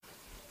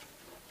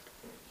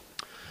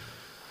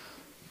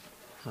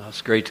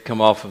It's great to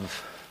come off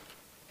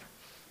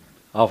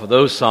of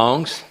those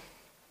songs.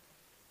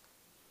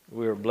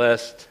 We were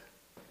blessed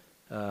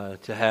to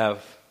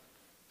have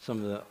some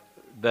of the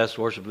best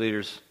worship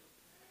leaders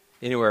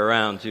anywhere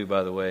around, too,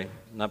 by the way.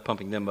 Not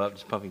pumping them up,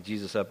 just pumping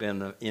Jesus up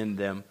in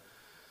them.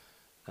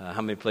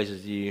 How many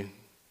places do you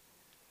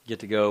get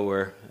to go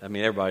where,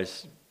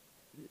 everybody's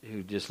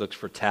who just looks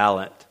for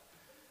talent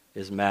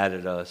is mad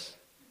at us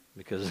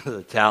because of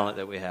the talent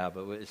that we have.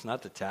 But it's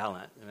not the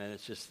talent.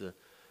 It's just the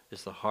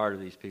heart of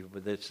these people.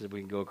 But we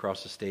can go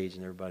across the stage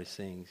and everybody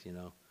sings,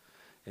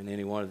 And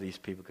any one of these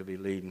people could be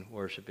leading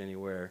worship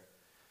anywhere.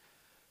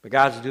 But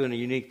God's doing a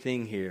unique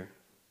thing here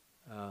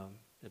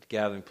at the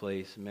gathering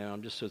place. Man,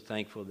 I'm just so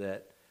thankful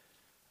that,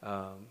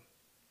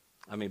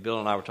 Bill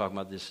and I were talking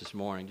about this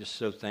morning. Just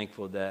so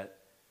thankful that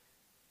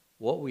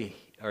what we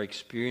are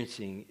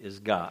experiencing is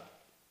God.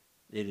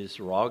 It is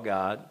raw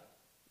God.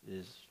 It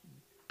is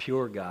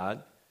pure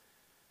God.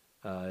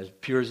 As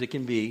pure as it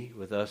can be,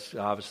 with us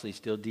obviously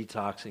still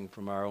detoxing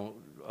from our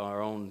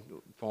own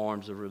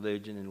forms of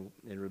religion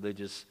and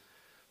religious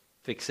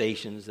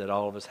fixations that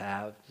all of us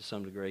have to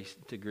some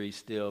degree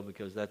still,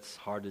 because that's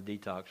hard to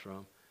detox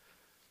from.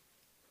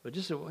 But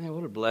just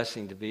what a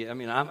blessing to be.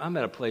 I'm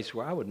at a place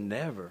where I would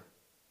never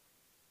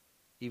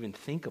even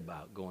think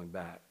about going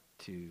back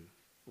to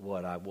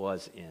what I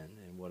was in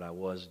and what I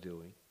was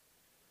doing,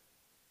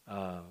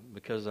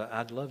 because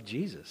I love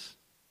Jesus.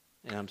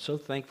 And I'm so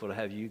thankful to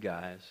have you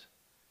guys.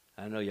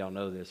 I know y'all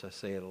know this. I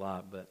say it a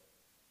lot, but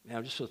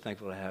I'm just so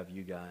thankful to have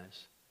you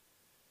guys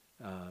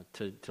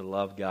to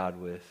love God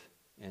with,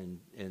 and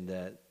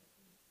that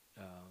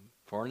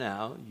for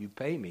now you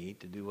pay me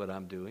to do what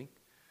I'm doing,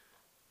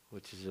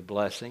 which is a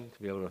blessing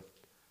to be able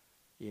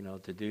to,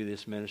 to do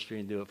this ministry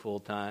and do it full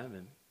time.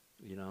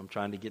 And I'm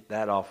trying to get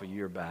that off of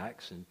your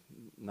backs, and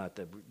not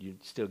that you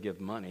still give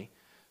money.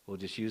 We'll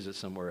just use it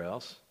somewhere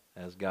else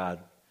as God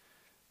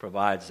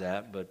provides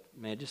that. But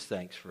man, just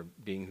thanks for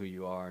being who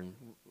you are, and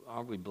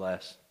aren't we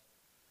blessed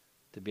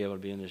to be able to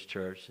be in this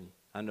church? And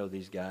I know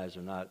these guys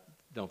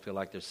don't feel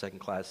like they're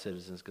second-class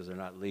citizens because they're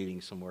not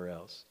leading somewhere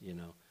else.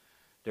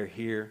 They're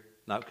here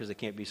not because they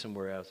can't be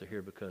somewhere else. They're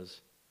here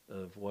because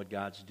of what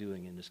God's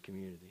doing in this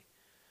community.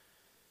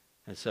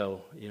 And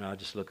so, I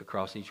just look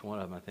across each one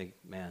of them. I think,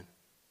 man,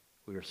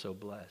 we are so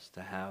blessed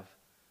to have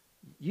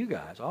you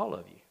guys, all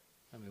of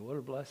you. What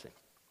a blessing.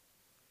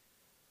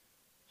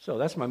 So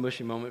that's my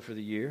mushy moment for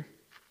the year.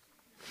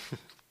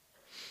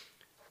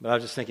 But I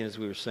was just thinking as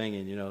we were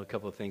singing, a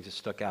couple of things that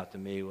stuck out to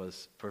me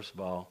was, first of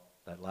all,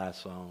 that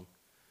last song,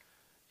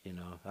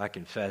 I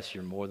confess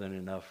you're more than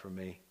enough for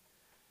me.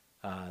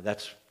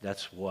 That's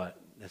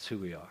who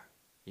we are.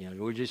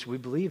 We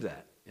believe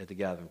that at the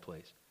gathering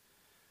place,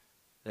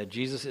 that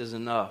Jesus is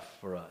enough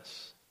for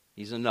us.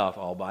 He's enough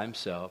all by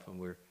himself, and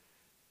we're,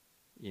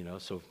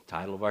 so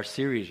title of our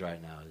series right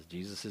now is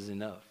Jesus is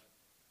Enough.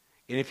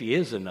 And if he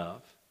is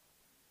enough,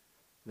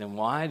 then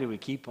why do we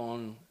keep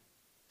on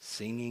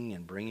singing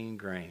and bringing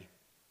grain?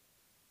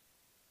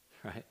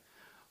 Right?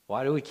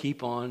 Why do we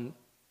keep on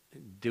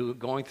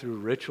going through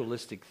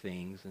ritualistic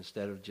things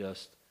instead of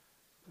just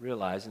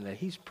realizing that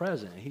he's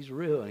present, and he's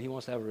real, and he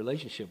wants to have a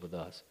relationship with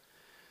us?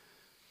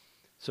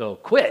 So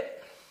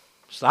quit.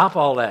 Stop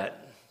all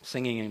that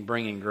singing and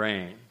bringing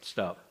grain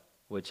stuff,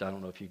 which I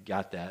don't know if you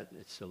got that.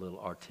 It's a little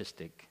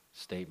artistic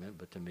statement,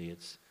 but to me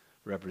it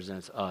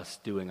represents us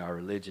doing our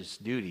religious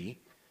duty,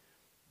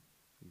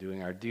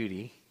 doing our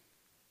duty,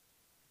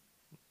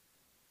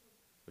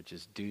 which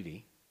is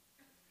duty.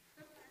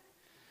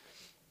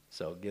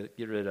 So get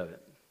rid of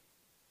it.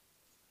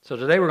 So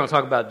today we're going to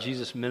talk about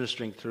Jesus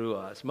ministering through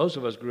us. Most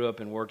of us grew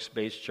up in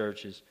works-based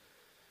churches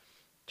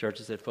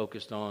that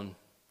focused on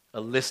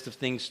a list of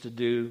things to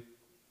do.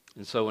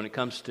 And so when it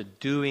comes to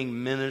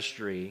doing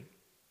ministry,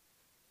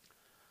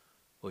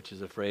 which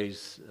is a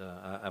phrase,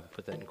 I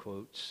put that in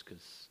quotes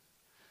because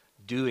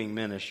doing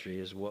ministry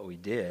is what we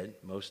did,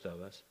 most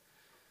of us.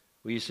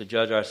 We used to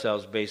judge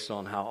ourselves based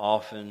on how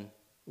often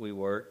we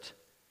worked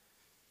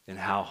and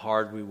how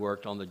hard we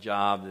worked on the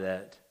job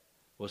that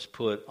was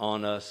put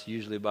on us,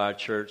 usually by a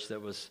church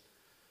that was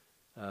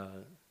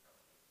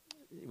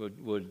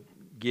would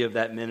give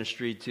that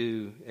ministry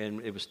to,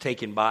 and it was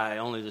taken by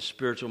only the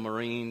spiritual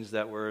Marines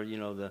that were,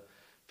 the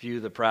few,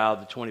 the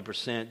proud, the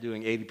 20%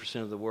 doing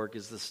 80% of the work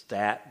is the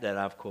stat that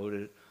I've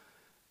quoted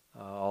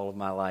all of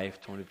my life.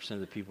 20%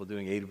 of the people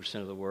doing 80%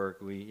 of the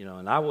work.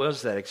 And I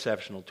was that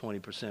exceptional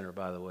 20%er,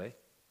 by the way.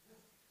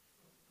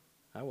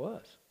 I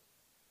was.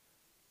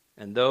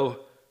 And though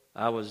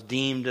I was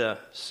deemed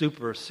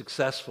super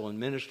successful in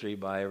ministry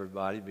by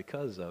everybody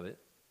because of it,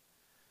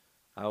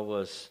 I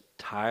was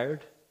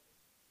tired,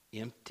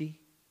 empty,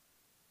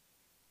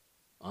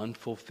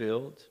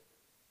 unfulfilled.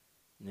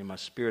 And in my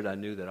spirit, I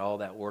knew that all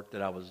that work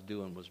that I was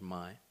doing was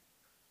mine.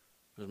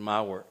 It was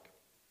my work.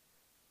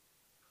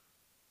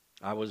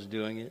 I was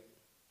doing it.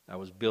 I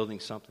was building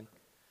something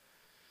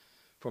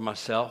for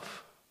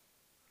myself.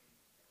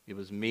 It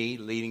was me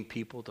leading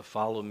people to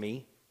follow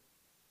me.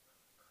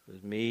 It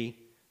was me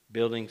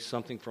building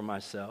something for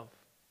myself,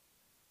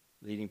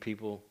 leading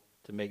people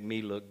to make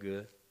me look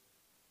good.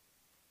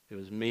 It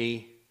was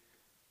me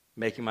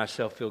making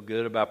myself feel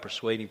good about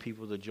persuading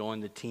people to join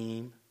the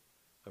team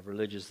of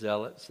religious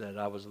zealots that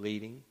I was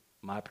leading,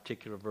 my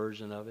particular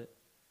version of it.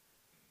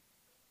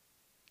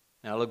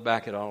 And I look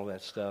back at all of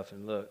that stuff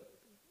and look,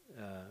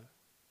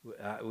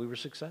 we were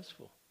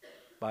successful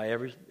by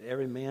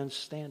every man's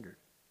standard.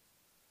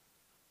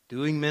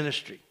 Doing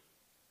ministry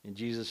in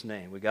Jesus'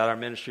 name. We got our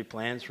ministry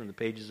plans from the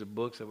pages of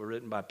books that were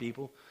written by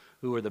people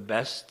who were the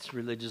best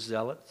religious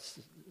zealots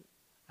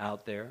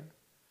out there,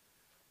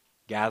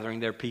 gathering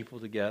their people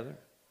together.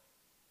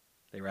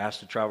 They were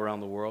asked to travel around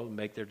the world and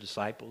make their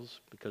disciples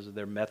because of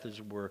their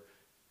methods were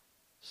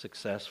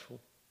successful.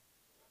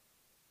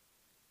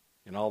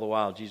 And all the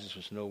while, Jesus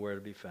was nowhere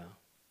to be found.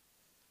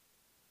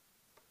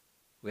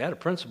 We had a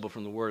principle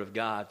from the Word of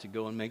God to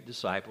go and make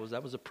disciples.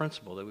 That was a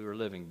principle that we were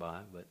living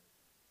by, but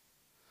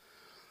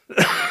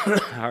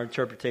our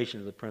interpretation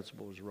of the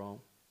principle was wrong.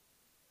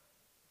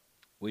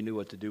 We knew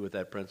what to do with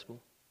that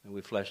principle, and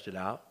we fleshed it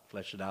out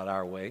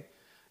our way.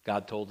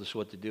 God told us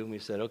what to do, and we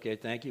said, okay,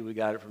 thank you, we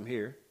got it from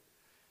here.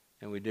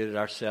 And we did it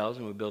ourselves,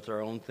 and we built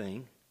our own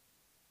thing.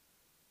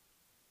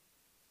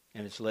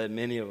 And it's led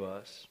many of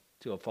us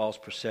to a false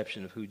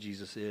perception of who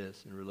Jesus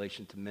is in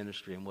relation to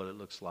ministry and what it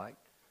looks like.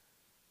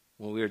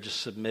 When we are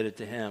just submitted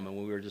to Him and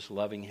when we are just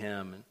loving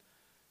Him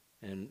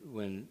and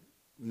when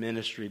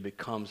ministry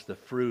becomes the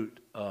fruit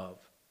of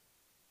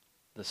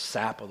the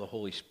sap of the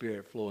Holy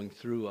Spirit flowing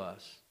through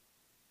us.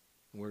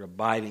 We're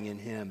abiding in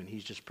Him and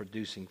He's just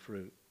producing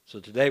fruit. So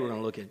today we're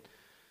going to look at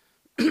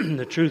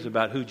the truth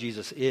about who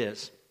Jesus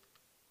is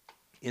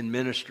in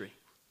ministry.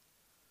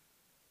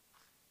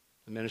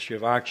 The ministry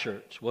of our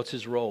church. What's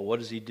His role? What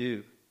does He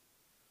do?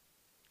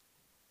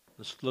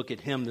 Let's look at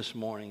Him this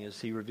morning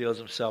as He reveals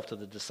Himself to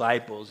the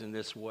disciples in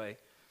this way.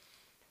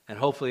 And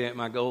hopefully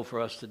my goal for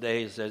us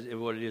today is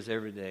what it is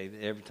every day.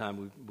 Every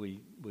time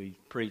we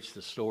preach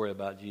the story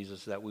about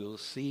Jesus, that we will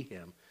see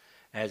Him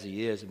as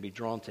He is and be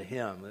drawn to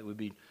Him. That we'd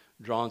be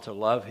drawn to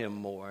love Him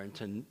more and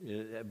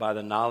to by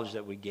the knowledge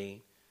that we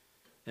gain.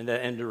 And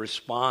to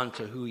respond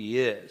to who He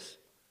is.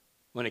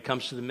 When it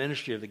comes to the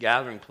ministry of the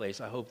gathering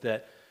place, I hope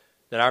that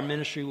our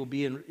ministry will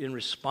be in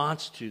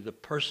response to the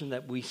person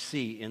that we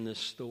see in this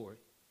story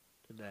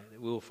today.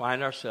 That we will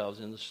find ourselves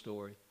in the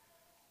story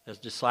as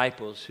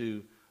disciples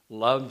who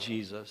love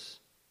Jesus,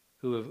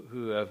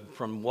 who have,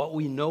 from what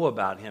we know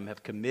about Him,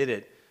 have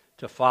committed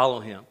to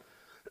follow Him.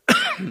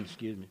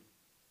 Excuse me.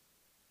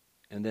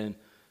 And then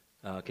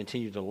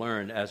continue to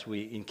learn as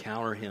we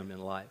encounter Him in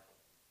life.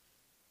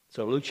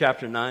 So Luke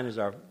chapter 9 is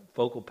our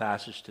focal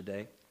passage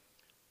today.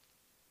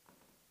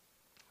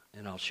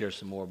 And I'll share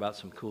some more about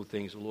some cool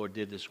things the Lord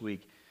did this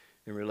week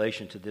in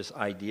relation to this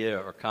idea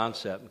or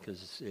concept,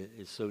 because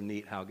it's so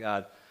neat how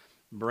God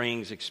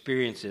brings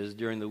experiences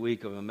during the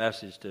week of a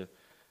message to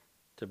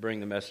bring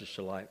the message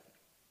to light.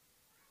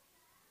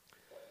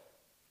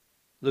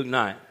 Luke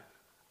 9.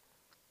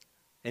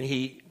 And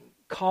He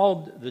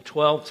called the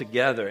 12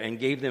 together and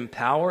gave them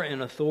power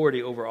and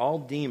authority over all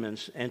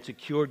demons and to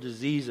cure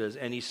diseases,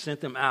 and He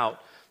sent them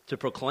out to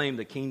proclaim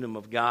the kingdom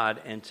of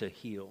God and to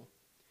heal.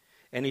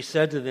 And He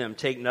said to them,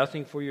 take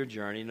nothing for your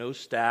journey, no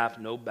staff,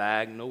 no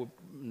bag,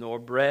 nor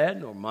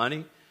bread, nor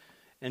money,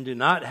 and do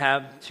not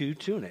have 2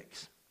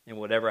 tunics. In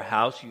whatever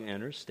house you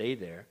enter, stay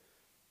there,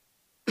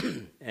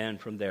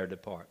 and from there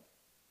depart.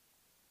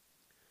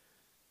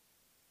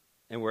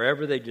 And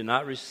wherever they do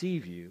not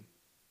receive you,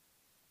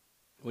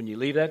 when you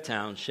leave that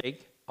town,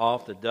 shake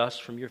off the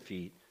dust from your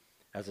feet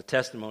as a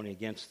testimony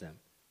against them.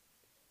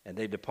 And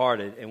they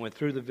departed and went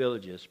through the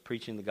villages,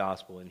 preaching the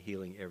gospel and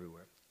healing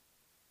everywhere.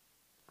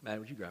 Matt,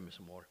 would you grab me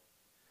some water?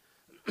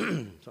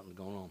 Something's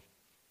going on.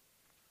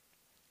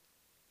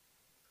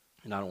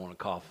 And I don't want to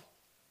cough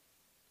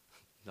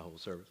the whole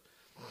service.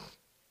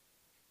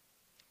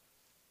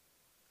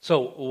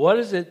 So what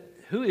is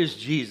it, who is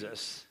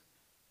Jesus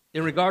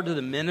in regard to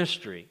the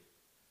ministry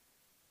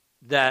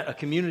that a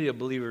community of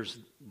believers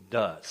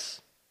does?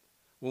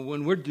 Well,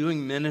 when we're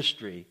doing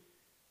ministry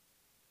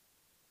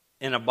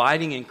and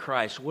abiding in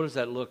Christ, what does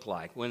that look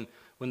like? When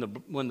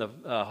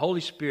the Holy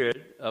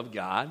Spirit of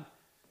God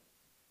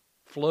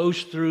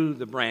flows through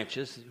the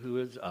branches, who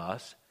is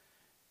us,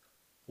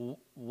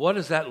 what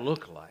does that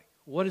look like?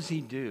 What does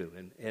He do?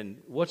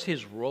 And what's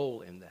His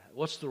role in that?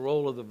 What's the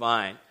role of the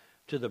vine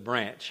to the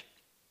branch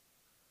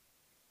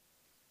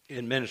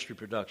in ministry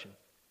production?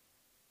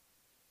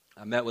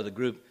 I met with a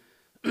group,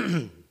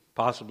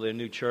 possibly a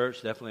new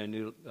church, definitely a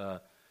new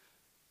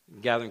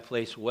Gathering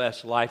Place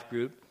West life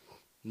group,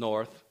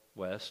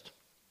 Northwest,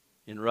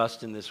 in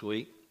Ruston this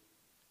week.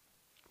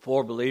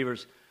 4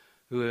 believers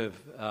who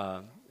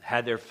have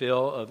had their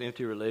fill of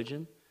empty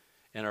religion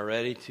and are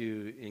ready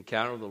to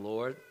encounter the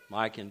Lord.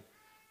 Mike and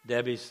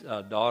Debbie's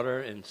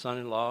daughter and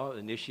son-in-law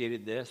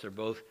initiated this. They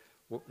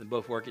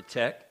both work at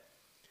Tech.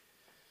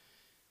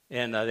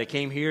 And they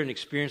came here and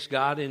experienced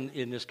God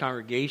in this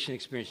congregation,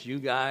 experienced you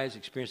guys,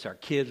 experienced our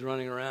kids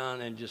running around,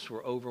 and just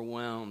were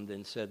overwhelmed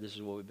and said, this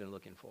is what we've been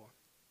looking for.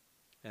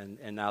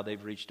 And now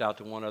they've reached out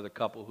to one other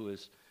couple who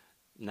is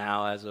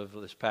now, as of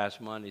this past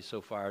Monday,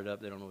 so fired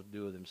up they don't know what to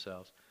do with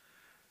themselves.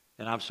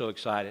 And I'm so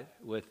excited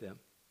with them.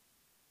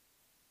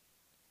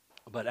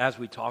 But as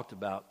we talked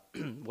about,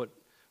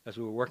 as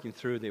we were working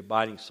through the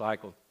abiding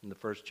cycle in the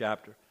first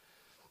chapter,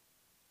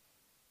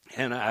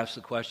 Hannah asked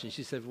the question.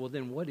 She said, well,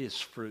 then what is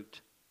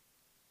fruit?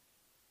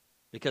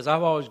 Because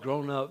I've always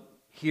grown up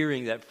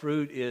hearing that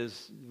fruit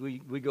is, we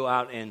go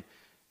out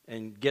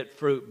and get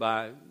fruit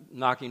by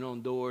knocking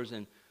on doors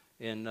and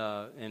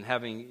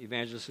having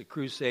evangelistic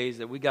crusades,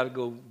 that we got to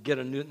go get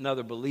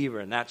another believer,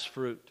 and that's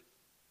fruit.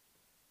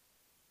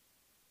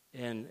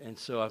 And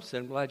so I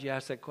said, I'm glad you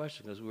asked that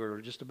question, because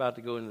we're just about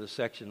to go into the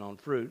section on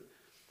fruit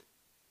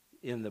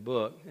in the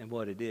book and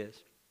what it is.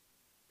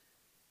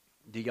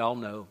 Do y'all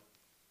know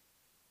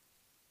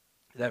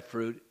that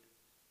fruit,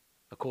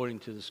 according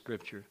to the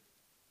Scripture,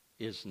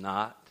 is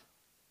not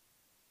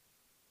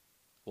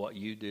what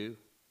you do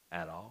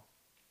at all?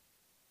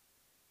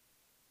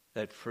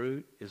 That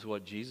fruit is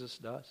what Jesus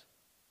does?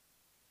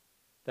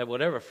 That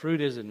whatever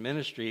fruit is in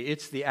ministry,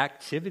 it's the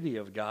activity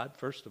of God,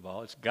 first of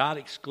all. It's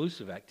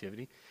God-exclusive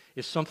activity.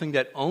 It's something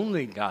that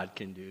only God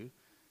can do.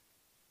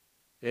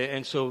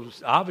 And so,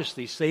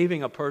 obviously,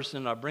 saving a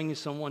person or bringing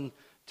someone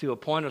to a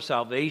point of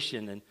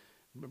salvation and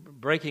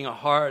breaking a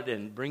heart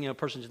and bringing a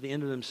person to the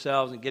end of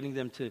themselves and getting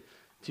them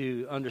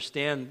to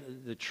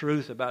understand the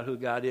truth about who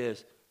God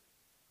is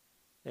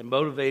and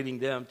motivating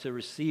them to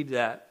receive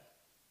that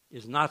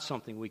is not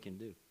something we can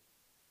do.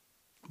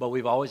 But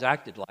we've always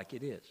acted like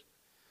it is.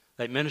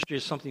 That ministry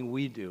is something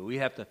we do. We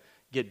have to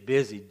get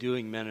busy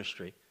doing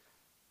ministry.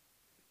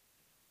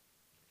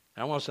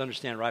 And I want us to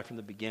understand right from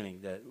the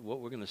beginning that what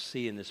we're going to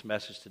see in this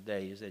message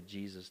today is that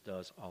Jesus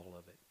does all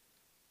of it.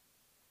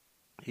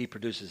 He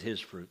produces His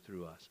fruit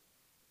through us.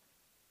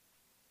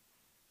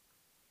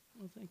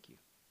 Well, thank you.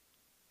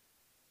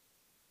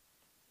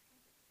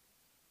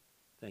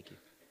 Thank you.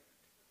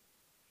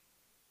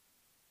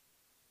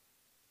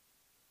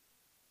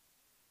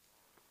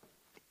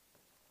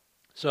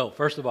 So,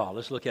 first of all,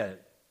 let's look at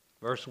it.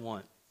 Verse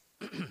 1.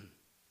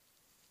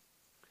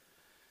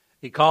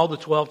 He called the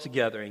 12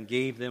 together and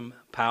gave them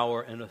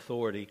power and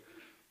authority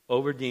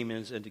over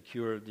demons and to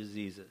cure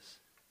diseases.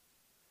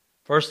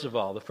 First of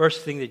all, the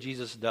first thing that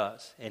Jesus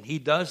does, and He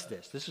does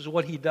this. This is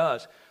what He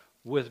does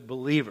with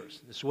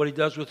believers. This is what He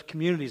does with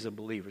communities of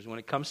believers. When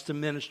it comes to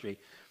ministry,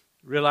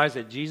 realize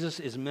that Jesus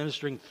is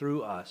ministering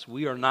through us.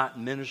 We are not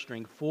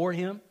ministering for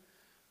Him.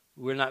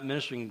 We're not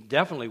ministering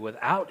definitely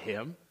without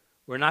Him.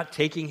 We're not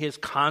taking His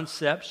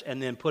concepts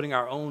and then putting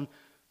our own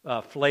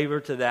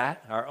flavor to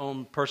that, our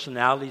own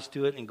personalities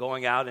to it, and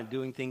going out and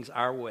doing things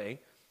our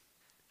way.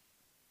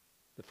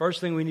 The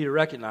first thing we need to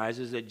recognize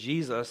is that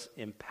Jesus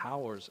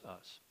empowers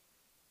us.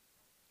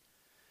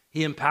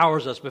 He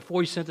empowers us.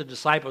 Before He sent the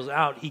disciples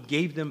out, He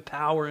gave them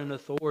power and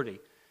authority.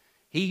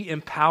 He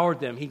empowered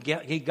them. He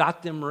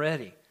got them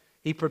ready.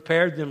 He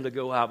prepared them to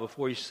go out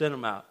before He sent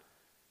them out.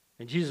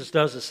 And Jesus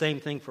does the same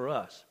thing for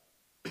us.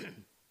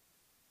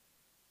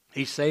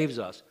 He saves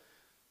us,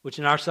 which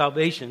in our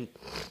salvation,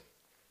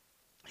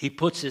 He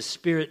puts His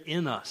Spirit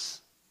in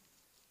us.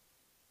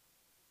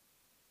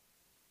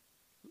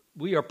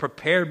 We are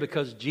prepared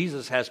because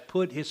Jesus has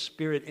put His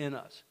Spirit in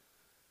us.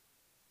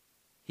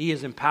 He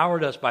has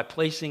empowered us by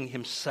placing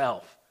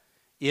Himself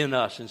in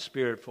us in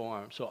spirit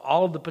form. So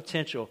all of the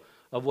potential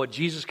of what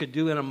Jesus could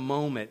do in a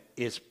moment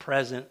is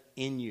present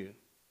in you.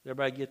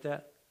 Everybody get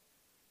that?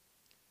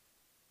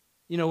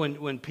 You know,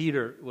 when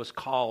Peter was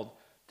called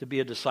to be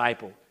a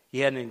disciple, he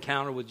had an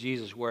encounter with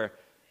Jesus where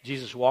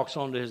Jesus walks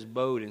onto his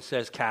boat and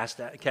says, cast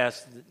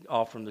it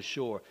off from the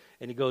shore.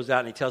 And he goes out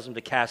and he tells him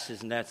to cast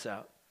his nets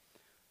out.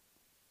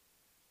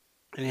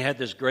 And he had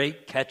this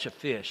great catch of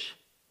fish.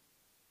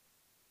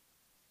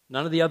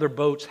 None of the other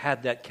boats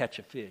had that catch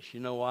of fish. You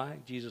know why?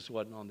 Jesus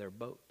wasn't on their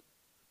boat.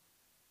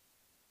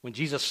 When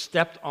Jesus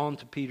stepped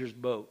onto Peter's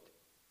boat,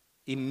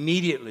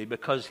 immediately,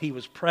 because He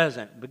was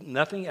present, but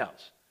nothing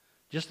else,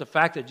 just the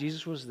fact that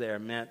Jesus was there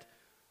meant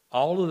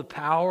all of the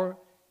power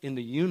in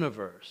the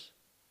universe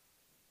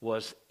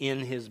was in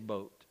His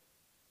boat.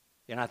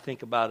 And I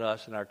think about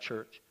us and our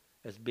church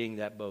as being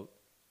that boat.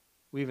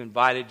 We've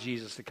invited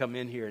Jesus to come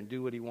in here and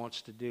do what He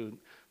wants to do,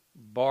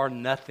 bar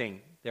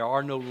nothing. There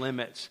are no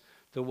limits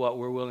to what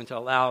we're willing to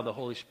allow the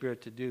Holy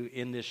Spirit to do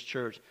in this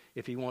church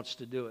if He wants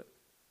to do it.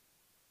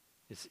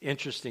 It's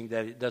interesting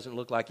that it doesn't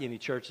look like any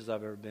churches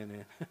I've ever been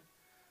in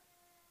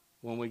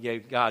when we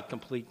gave God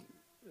complete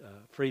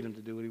freedom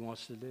to do what He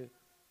wants to do.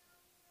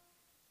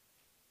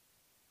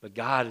 But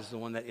God is the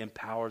one that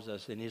empowers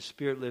us, and His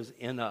Spirit lives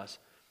in us.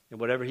 And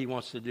whatever He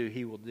wants to do,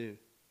 He will do.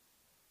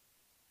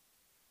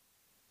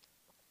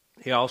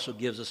 He also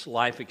gives us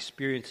life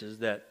experiences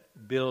that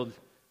build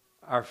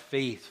our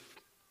faith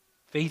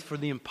for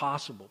the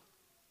impossible.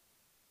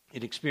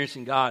 In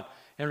experiencing God,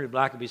 Henry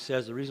Blackaby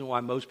says the reason why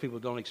most people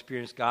don't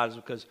experience God is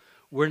because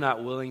we're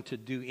not willing to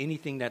do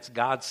anything that's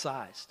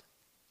God-sized.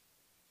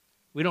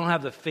 We don't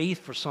have the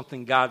faith for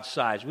something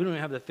God-sized. We don't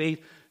have the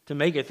faith to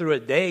make it through a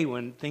day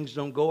when things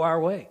don't go our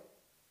way.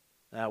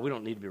 Now, we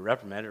don't need to be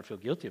reprimanded or feel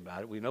guilty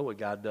about it. We know what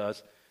God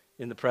does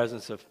in the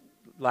presence of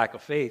lack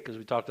of faith because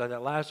we talked about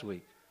that last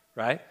week,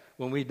 right?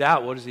 When we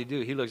doubt, what does He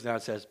do? He looks down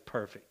and says,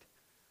 perfect.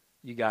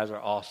 You guys are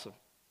awesome.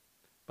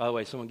 By the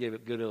way, someone gave a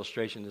good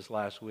illustration this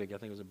last week. I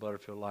think it was a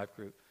Butterfield Life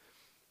Group.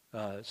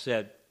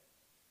 Said,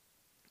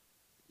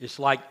 it's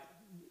like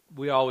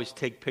we always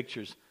take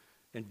pictures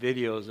and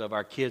videos of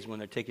our kids when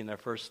they're taking their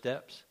first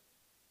steps.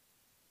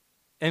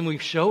 And we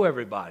show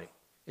everybody.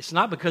 It's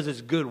not because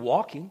it's good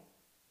walking,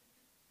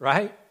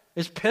 right?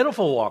 It's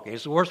pitiful walking.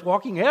 It's the worst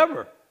walking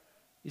ever.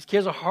 These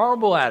kids are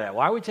horrible at it.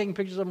 Why are we taking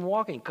pictures of them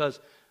walking? Because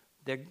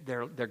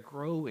they're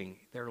growing,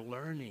 they're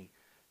learning,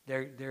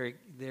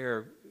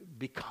 they're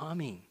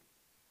becoming,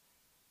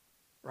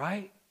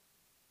 right?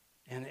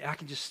 And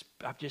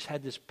I've just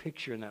had this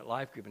picture in that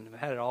life group, and I've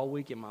had it all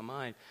week in my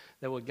mind,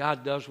 that what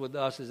God does with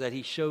us is that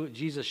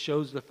Jesus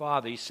shows the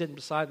Father. He's sitting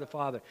beside the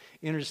Father,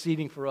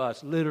 interceding for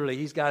us. Literally,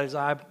 he's got his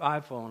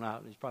iPhone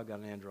out. He's probably got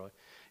an Android.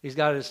 He's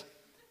got his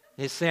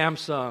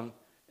Samsung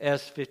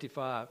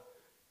S55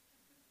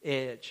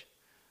 Edge.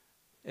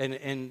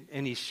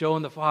 And he's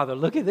showing the Father,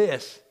 look at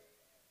this.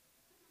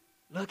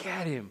 Look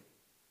at him.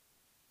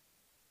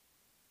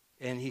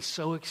 And he's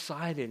so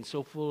excited and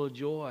so full of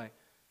joy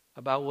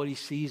about what he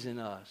sees in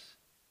us.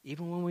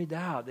 Even when we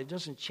doubt, it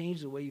doesn't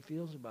change the way he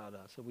feels about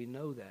us, so we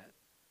know that.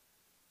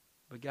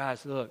 But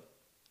guys, look,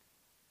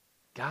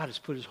 God has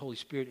put his Holy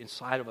Spirit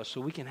inside of us so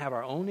we can have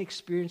our own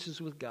experiences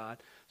with God,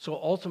 so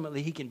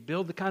ultimately he can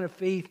build the kind of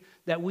faith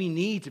that we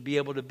need to be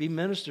able to be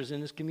ministers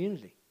in this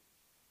community.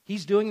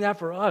 He's doing that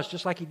for us,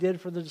 just like he did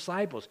for the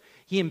disciples.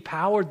 He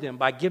empowered them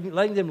by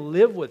letting them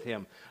live with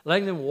him,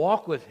 letting them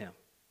walk with him.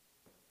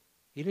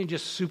 He didn't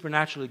just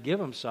supernaturally give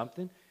them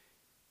something.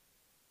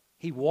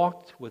 He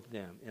walked with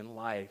them in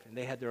life, and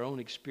they had their own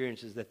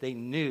experiences that they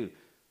knew.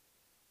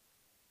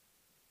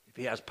 If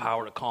he has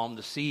power to calm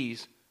the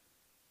seas,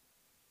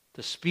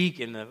 to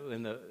speak and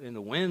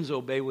the winds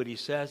obey what he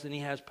says, then he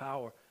has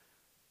power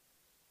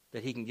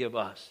that he can give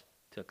us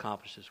to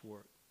accomplish this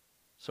work.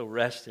 So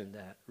rest in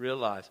that.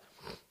 Realize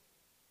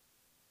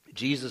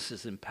Jesus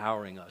is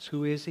empowering us.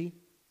 Who is he?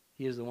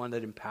 He is the one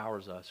that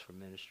empowers us for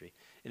ministry.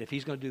 And if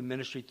he's going to do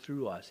ministry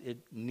through us, it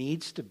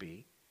needs to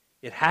be,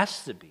 it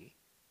has to be,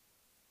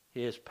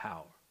 his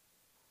power,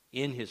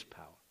 in his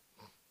power.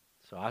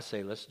 So I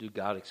say let's do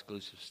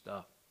God-exclusive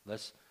stuff.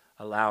 Let's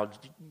allow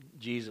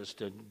Jesus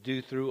to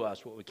do through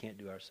us what we can't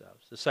do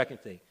ourselves. The second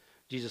thing,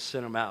 Jesus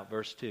sent them out,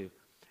 verse 2.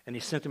 And he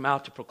sent them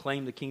out to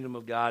proclaim the kingdom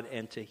of God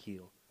and to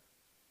heal.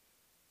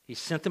 He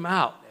sent them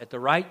out at the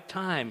right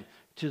time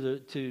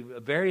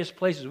to various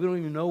places. We don't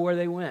even know where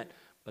they went,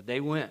 but they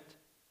went.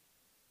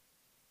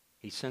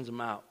 He sends them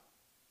out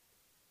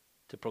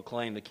to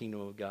proclaim the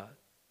kingdom of God.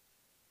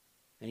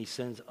 And he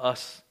sends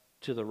us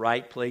to the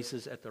right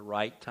places at the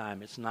right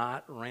time. It's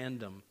not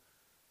random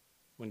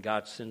when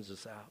God sends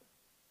us out.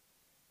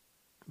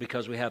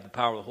 Because we have the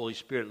power of the Holy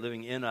Spirit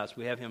living in us.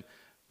 We have him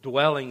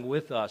dwelling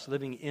with us,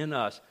 living in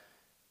us.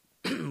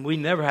 We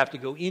never have to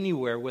go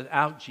anywhere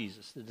without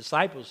Jesus. The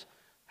disciples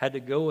had to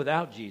go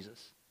without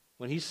Jesus.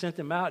 When he sent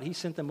them out, he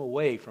sent them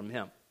away from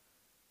him.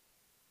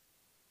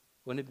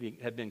 Wouldn't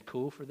it have been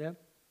cool for them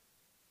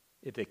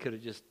if they could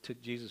have just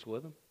took Jesus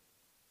with them?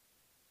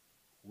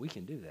 We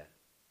can do that.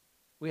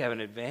 We have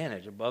an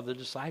advantage above the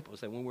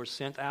disciples that when we're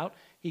sent out,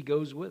 he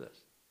goes with us.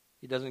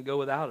 He doesn't go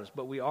without us,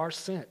 but we are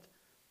sent.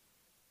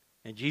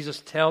 And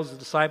Jesus tells the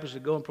disciples to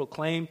go and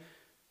proclaim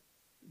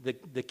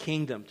the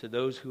kingdom to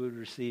those who would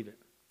receive it.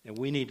 And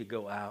we need to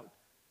go out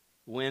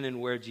when and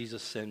where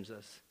Jesus sends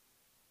us.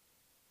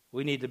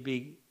 We need to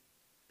be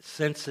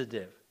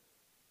sensitive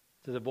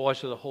to the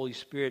voice of the Holy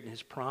Spirit and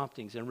his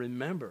promptings. And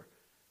remember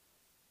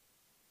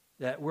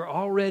that we're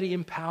already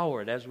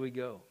empowered as we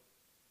go.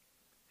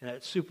 And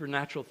that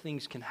supernatural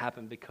things can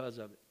happen because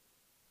of it.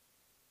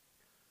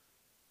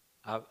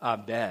 I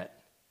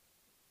bet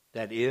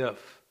that if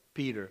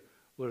Peter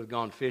would have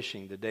gone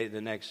fishing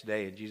the next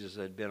day and Jesus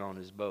had been on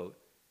his boat,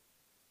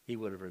 he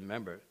would have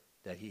remembered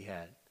that he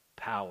had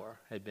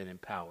been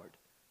empowered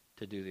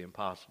to do the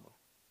impossible,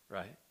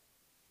 right?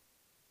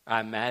 I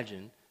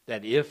imagine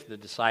that if the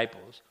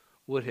disciples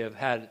would have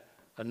had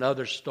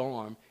another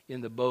storm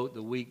in the boat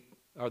the week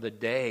or the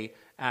day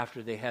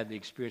after they had the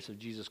experience of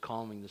Jesus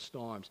calming the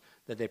storms,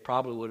 that they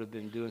probably would have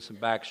been doing some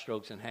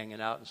backstrokes and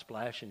hanging out and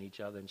splashing each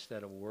other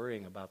instead of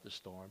worrying about the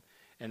storm.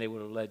 And they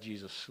would have let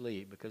Jesus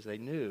sleep because they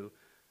knew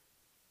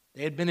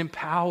they had been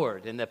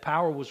empowered and the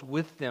power was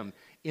with them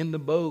in the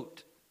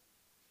boat.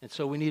 And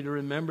so we need to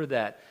remember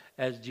that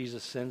as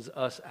Jesus sends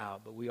us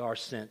out. But we are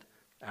sent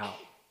out.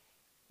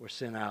 We're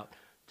sent out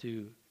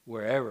to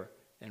wherever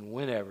and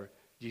whenever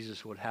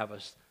Jesus would have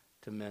us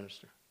to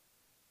minister.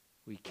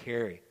 We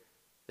carry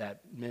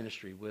that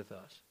ministry with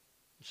us.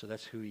 So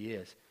that's who he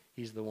is.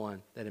 He's the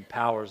one that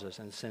empowers us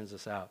and sends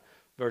us out.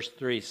 Verse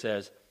 3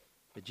 says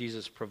that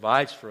Jesus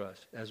provides for us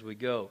as we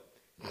go.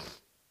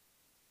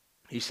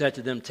 He said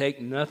to them, "Take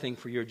nothing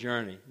for your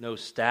journey. No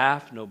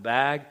staff, no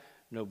bag,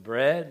 no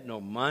bread, no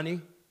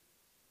money,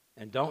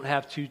 and don't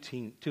have two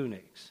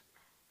tunics."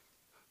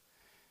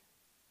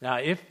 Now,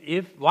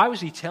 why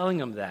was he telling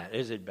them that?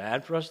 Is it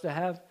bad for us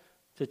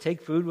to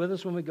take food with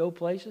us when we go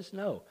places?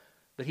 No.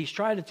 But he's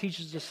trying to teach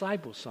his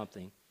disciples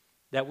something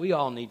that we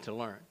all need to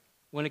learn.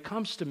 When it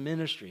comes to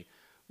ministry,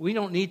 We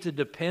don't need to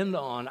depend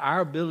on our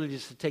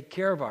abilities to take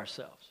care of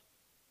ourselves.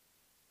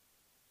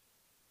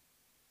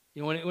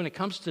 You know, when it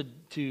comes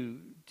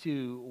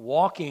to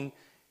walking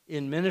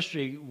in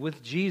ministry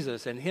with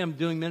Jesus and Him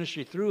doing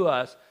ministry through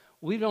us,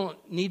 we don't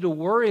need to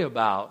worry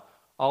about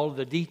all of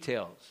the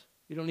details.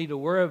 We don't need to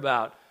worry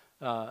about,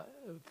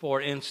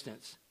 for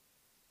instance,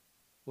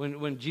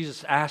 when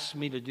Jesus asks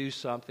me to do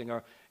something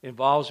or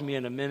involves me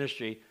in a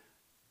ministry,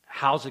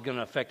 how's it going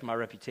to affect my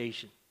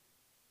reputation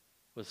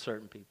with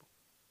certain people?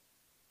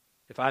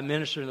 If I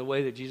minister in the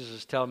way that Jesus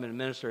is telling me to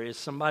minister, is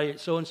somebody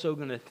so-and-so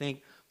going to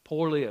think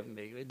poorly of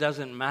me? It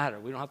doesn't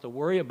matter. We don't have to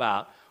worry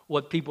about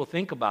what people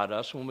think about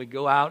us when we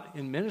go out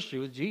in ministry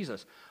with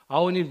Jesus.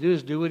 All we need to do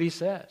is do what He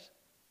says.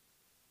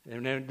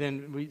 And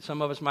then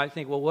some of us might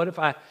think, well, what if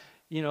I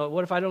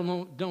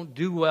don't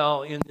do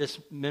well in this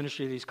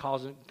ministry that He's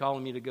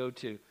calling me to go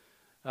to?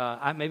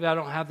 Maybe I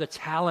don't have the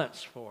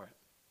talents for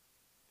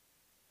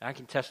it. I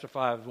can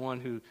testify as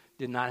one who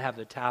did not have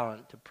the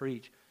talent to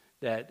preach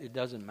that it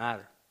doesn't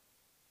matter.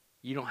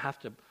 You don't have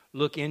to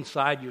look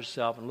inside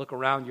yourself and look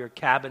around your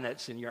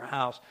cabinets in your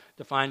house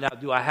to find out,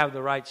 do I have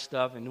the right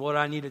stuff and what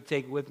I need to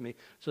take with me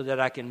so that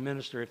I can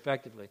minister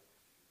effectively.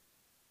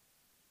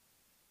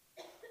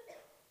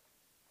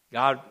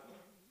 God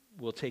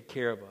will take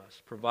care of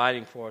us,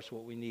 providing for us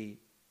what we need.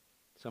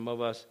 Some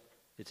of us,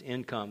 it's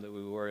income that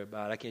we worry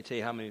about. I can't tell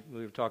you how many,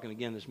 we were talking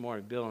again this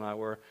morning, Bill and I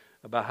were,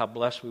 about how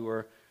blessed we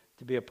were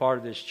to be a part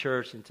of this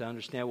church and to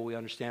understand what we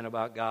understand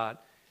about God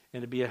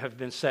and to have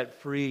been set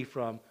free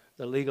from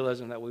the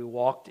legalism that we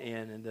walked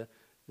in and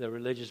the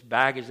religious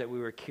baggage that we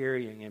were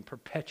carrying and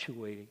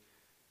perpetuating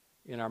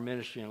in our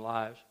ministry and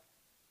lives.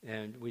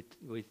 And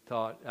we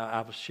thought,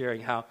 I was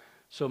sharing how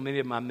so many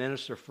of my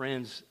minister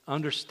friends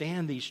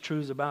understand these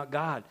truths about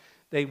God.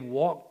 They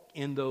walk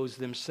in those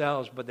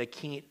themselves, but they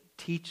can't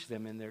teach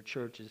them in their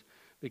churches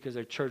because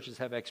their churches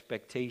have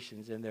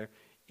expectations and their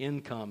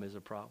income is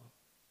a problem.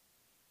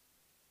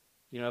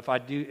 You know, if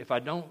I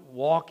don't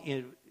walk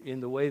in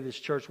the way this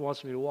church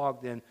wants me to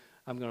walk, then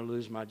I'm going to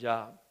lose my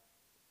job.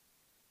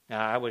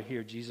 Now, I would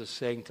hear Jesus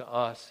saying to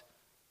us,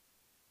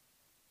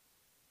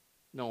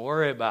 don't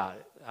worry about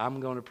it. I'm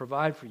going to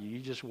provide for you. You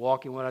just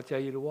walk in what I tell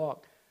you to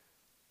walk.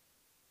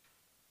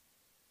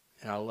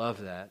 And I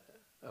love that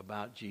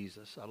about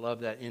Jesus. I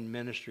love that in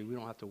ministry, we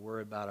don't have to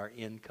worry about our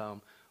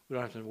income. We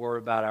don't have to worry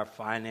about our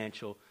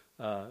financial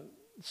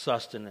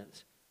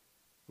sustenance.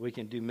 We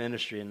can do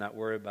ministry and not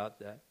worry about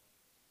that.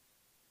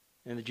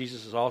 And that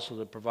Jesus is also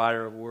the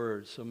provider of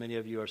words. So many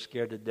of you are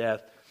scared to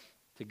death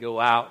to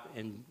go out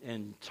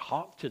and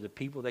talk to the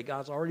people that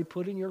God's already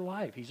put in your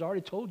life. He's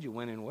already told you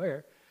when and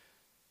where.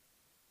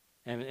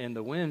 And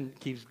the when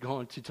keeps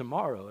going to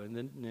tomorrow, and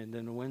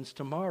then the when's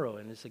tomorrow,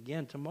 and it's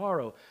again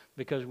tomorrow,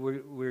 because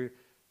we're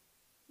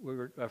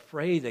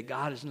afraid that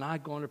God is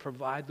not going to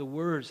provide the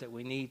words that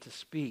we need to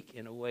speak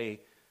in a way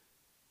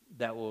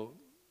that will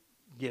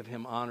give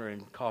Him honor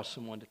and cause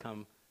someone to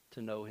come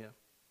to know Him.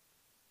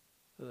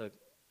 Look,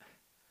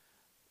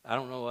 I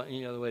don't know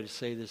any other way to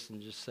say this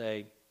than just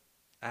say,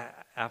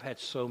 I've had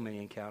so many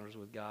encounters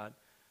with God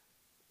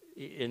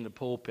in the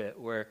pulpit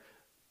or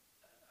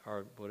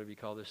whatever you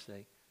call this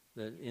thing,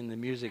 in the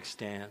music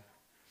stand,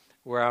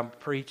 where I'm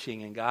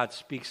preaching and God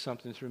speaks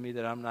something through me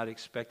that I'm not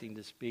expecting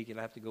to speak, and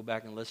I have to go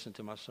back and listen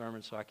to my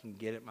sermon so I can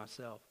get it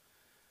myself.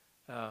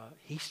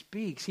 He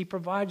speaks. He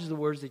provides the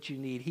words that you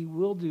need. He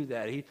will do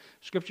that.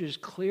 Scripture is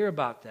clear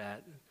about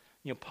that.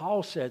 You know,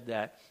 Paul said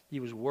that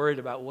he was worried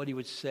about what he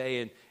would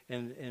say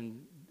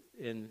and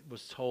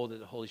was told that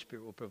the Holy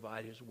Spirit will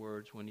provide His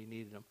words when he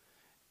needed them.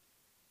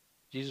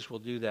 Jesus will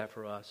do that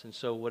for us. And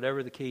so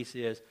whatever the case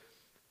is,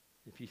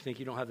 if you think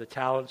you don't have the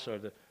talents or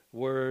the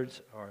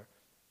words, or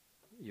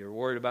you're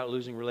worried about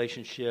losing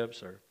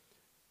relationships or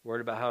worried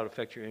about how it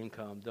affects your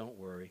income, don't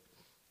worry.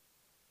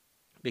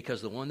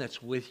 Because the one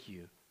that's with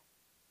you,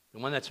 the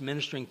one that's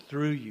ministering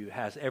through you,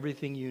 has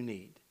everything you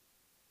need.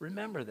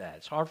 Remember that.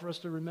 It's hard for us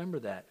to remember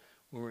that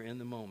when we're in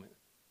the moment.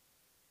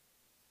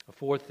 A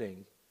fourth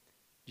thing,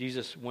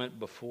 Jesus went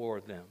before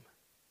them.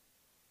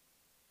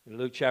 In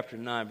Luke chapter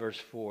 9, verse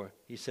 4,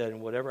 He said, "In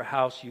whatever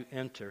house you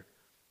enter,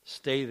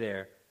 stay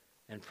there,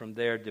 and from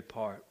there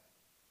depart."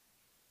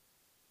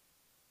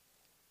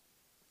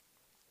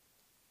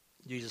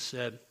 Jesus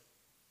said,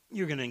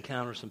 you're going to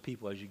encounter some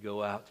people as you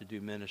go out to do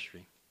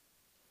ministry,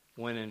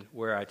 when and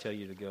where I tell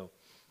you to go.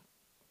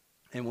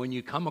 And when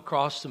you come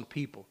across some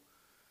people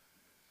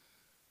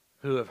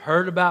who have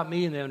heard about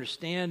me and they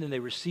understand and they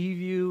receive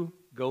you,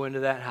 go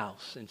into that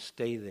house and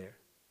stay there.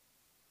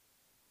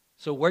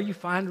 So where you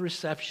find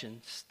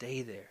reception,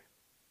 stay there.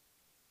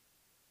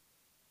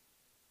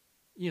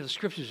 You know, the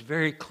Scripture is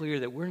very clear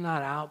that we're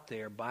not out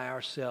there by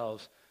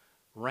ourselves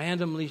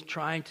randomly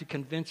trying to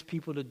convince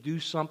people to do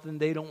something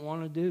they don't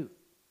want to do.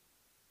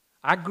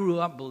 I grew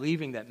up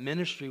believing that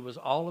ministry was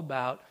all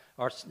about,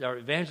 our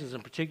evangelism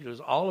in particular, was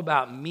all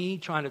about me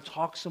trying to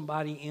talk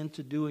somebody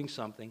into doing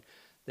something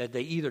that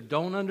they either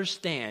don't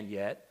understand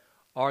yet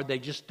or they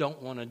just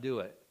don't want to do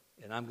it.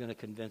 And I'm going to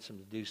convince them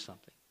to do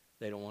something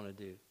they don't want to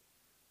do.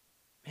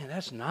 Man,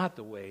 that's not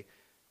the way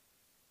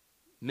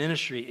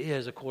ministry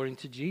is according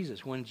to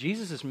Jesus. When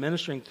Jesus is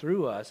ministering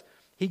through us,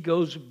 he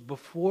goes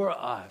before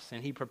us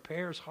and he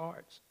prepares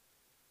hearts.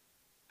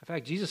 In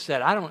fact, Jesus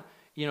said,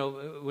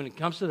 when it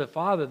comes to the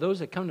Father, those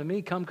that come to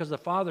me come because the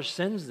Father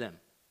sends them.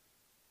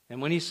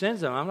 And when he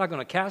sends them, I'm not going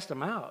to cast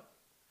them out.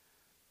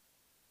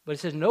 But he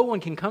says, no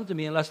one can come to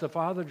me unless the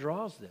Father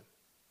draws them.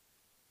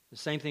 The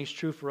same thing's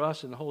true for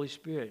us in the Holy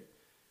Spirit.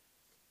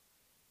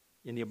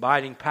 In the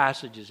abiding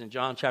passages in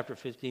John chapter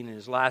 15, in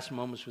his last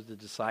moments with the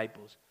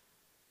disciples.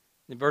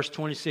 In verse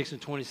 26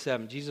 and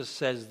 27, Jesus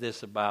says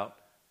this about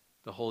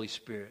the Holy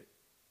Spirit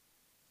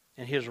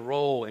and his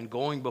role in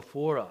going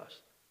before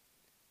us.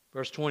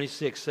 Verse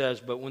 26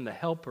 says, but when the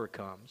Helper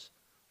comes,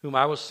 whom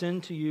I will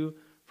send to you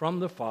from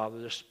the Father,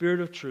 the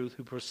Spirit of truth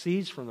who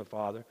proceeds from the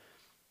Father,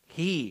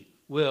 he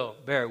will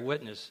bear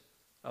witness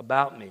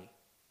about me.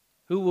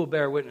 Who will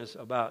bear witness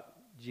about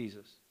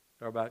Jesus?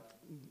 Or about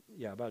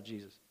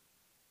Jesus.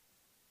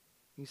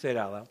 You can say it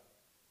out loud.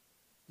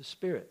 The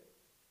Spirit.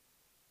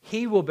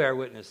 He will bear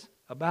witness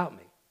about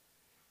me.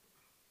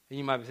 And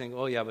you might be thinking,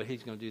 oh yeah, but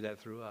he's going to do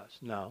that through us.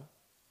 No.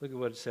 Look at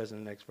what it says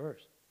in the next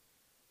verse.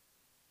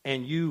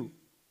 And you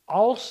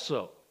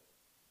also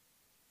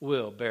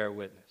will bear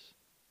witness.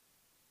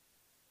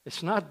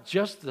 It's not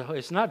just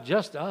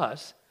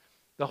us.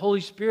 The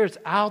Holy Spirit's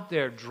out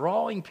there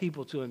drawing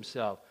people to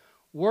himself,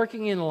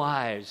 working in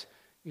lives,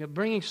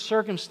 bringing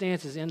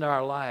circumstances into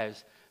our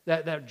lives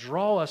that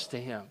draw us to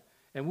him.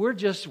 And we're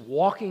just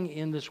walking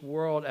in this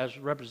world as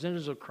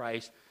representatives of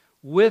Christ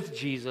with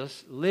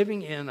Jesus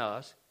living in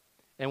us.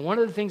 And one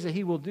of the things that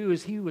he will do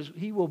is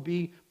he will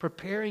be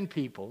preparing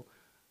people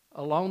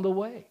along the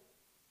way.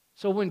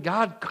 So when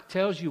God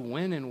tells you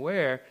when and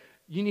where,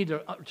 you need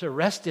to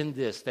rest in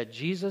this, that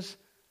Jesus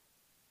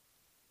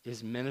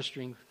is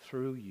ministering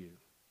through you.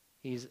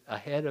 He's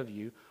ahead of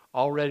you,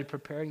 already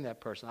preparing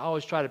that person. I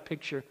always try to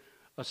picture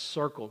a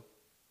circle.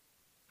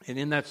 And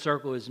in that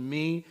circle is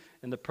me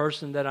and the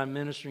person that I'm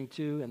ministering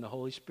to and the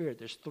Holy Spirit.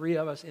 There's three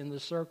of us in the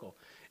circle.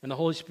 And the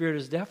Holy Spirit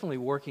is definitely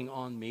working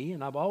on me,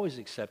 and I've always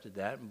accepted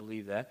that and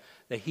believed that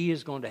he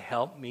is going to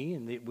help me,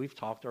 and we've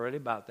talked already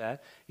about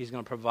that. He's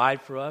going to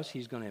provide for us.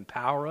 He's going to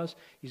empower us.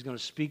 He's going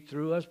to speak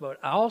through us.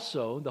 But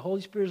also, the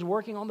Holy Spirit is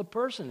working on the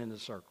person in the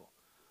circle.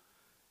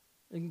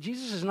 And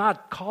Jesus is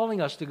not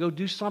calling us to go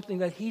do something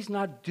that he's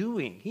not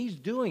doing. He's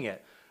doing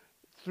it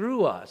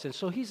through us. And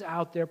so he's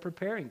out there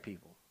preparing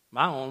people.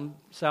 My own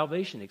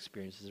salvation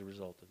experience is a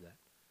result of that.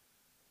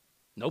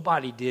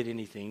 Nobody did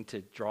anything to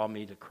draw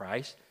me to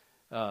Christ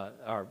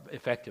or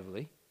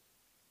effectively.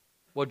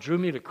 What drew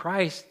me to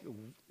Christ,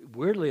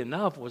 weirdly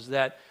enough, was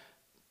that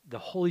the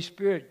Holy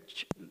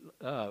Spirit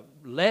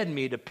led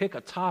me to pick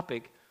a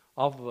topic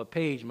off of a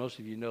page. Most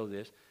of you know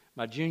this.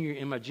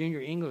 In my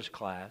junior English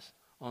class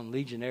on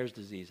Legionnaire's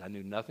disease. I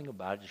knew nothing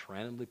about it, just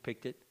randomly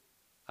picked it,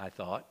 I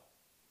thought.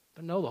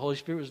 But no, the Holy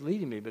Spirit was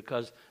leading me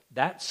because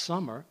that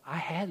summer I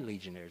had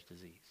Legionnaire's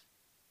disease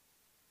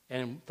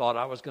and thought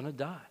I was going to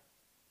die.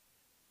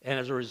 And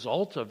as a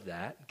result of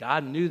that,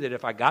 God knew that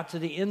if I got to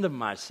the end of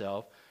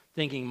myself,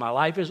 thinking my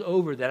life is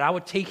over, that I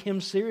would take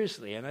him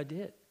seriously, and I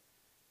did.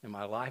 And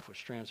my life was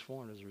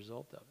transformed as a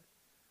result of it.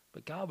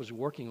 But God was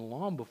working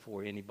long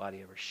before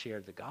anybody ever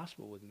shared the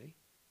gospel with me.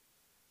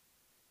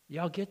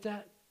 Y'all get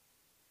that?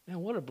 Man,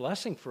 what a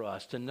blessing for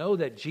us to know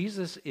that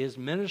Jesus is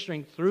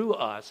ministering through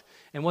us.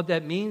 And what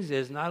that means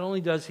is not only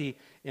does he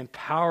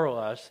empower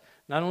us,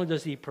 not only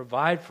does he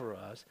provide for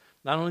us,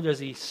 not only does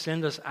he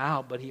send us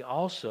out, but he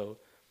also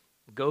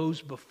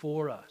goes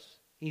before us.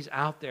 He's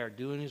out there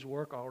doing his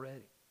work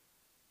already.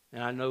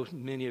 And I know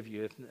many of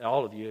you,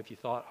 all of you, if you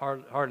thought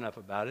hard enough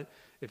about it,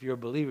 if you're a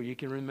believer, you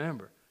can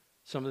remember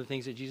some of the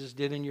things that Jesus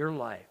did in your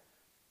life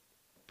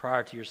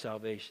prior to your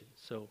salvation.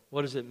 So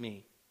what does it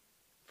mean?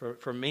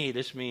 For me,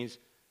 this means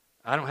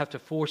I don't have to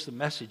force the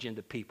message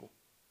into people.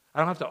 I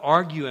don't have to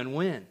argue and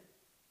win.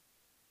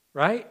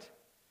 Right?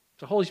 If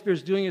the Holy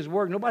Spirit's doing his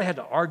work, nobody had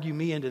to argue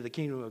me into the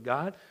kingdom of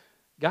God.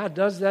 God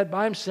does that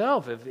by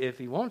himself if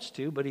he wants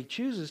to, but he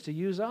chooses to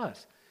use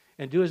us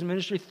and do his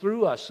ministry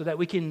through us so that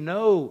we can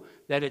know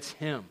that it's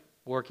him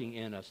working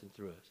in us and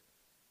through us.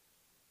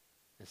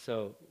 And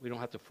so we don't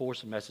have to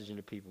force a message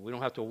into people. We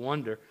don't have to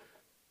wonder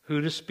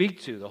who to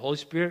speak to. The Holy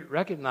Spirit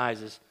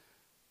recognizes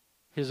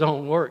his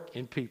own work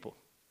in people.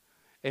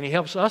 And he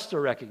helps us to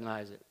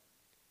recognize it.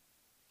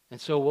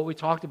 And so what we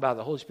talked about,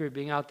 the Holy Spirit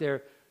being out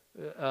there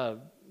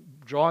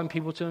drawing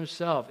people to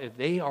himself, if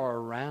they are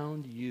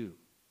around you,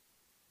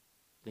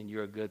 then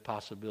you're a good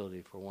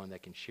possibility for one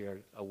that can share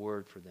a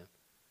word for them.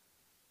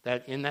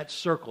 That in that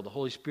circle, the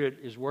Holy Spirit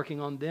is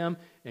working on them,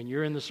 and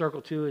you're in the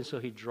circle too, and so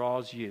he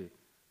draws you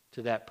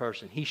to that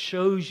person. He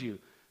shows you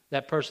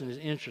that person is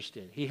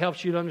interested. He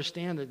helps you to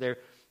understand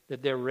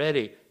that they're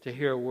ready to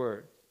hear a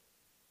word.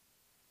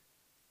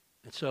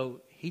 And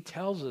so he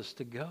tells us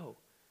to go.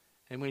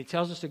 And when he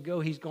tells us to go,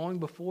 he's going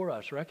before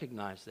us.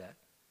 Recognize that.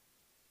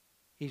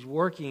 He's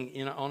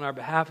working on our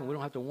behalf, and we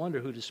don't have to wonder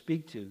who to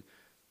speak to.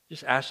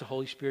 Just ask the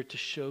Holy Spirit to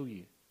show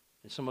you.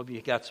 And some of you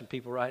got some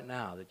people right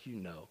now that you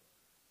know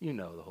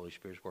the Holy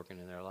Spirit's working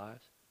in their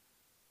lives.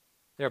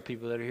 There are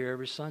people that are here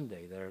every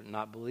Sunday that are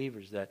not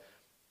believers that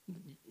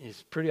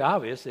it's pretty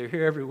obvious they're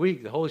here every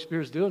week. The Holy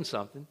Spirit's doing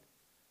something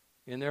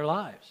in their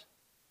lives.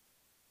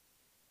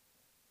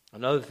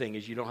 Another thing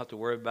is you don't have to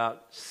worry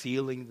about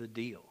sealing the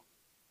deal.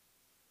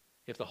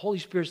 If the Holy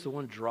Spirit's the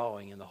one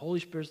drawing and the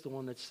Holy Spirit's the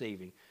one that's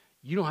saving,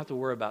 you don't have to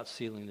worry about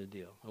sealing the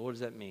deal. Well, what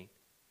does that mean?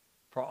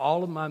 For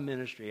all of my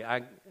ministry,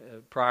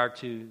 prior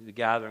to the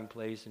gathering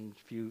place and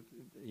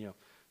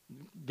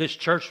this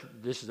church,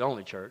 this is the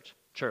only church.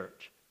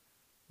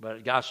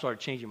 But God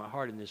started changing my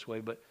heart in this way.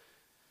 But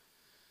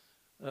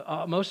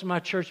most of my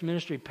church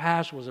ministry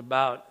past was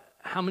about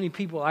how many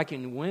people I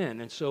can win.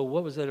 And so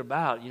what was that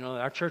about?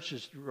 Our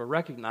churches are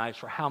recognized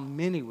for how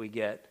many we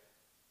get.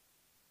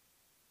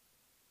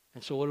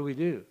 And so what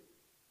do?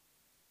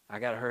 I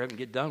got to hurry up and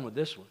get done with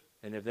this one.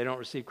 And if they don't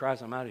receive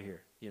Christ, I'm out of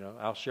here.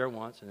 I'll share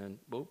once and then,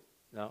 boop,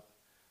 no,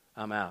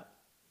 I'm out.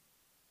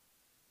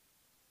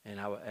 And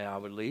I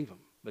would leave them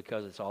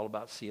because it's all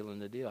about sealing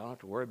the deal. I don't have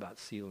to worry about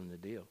sealing the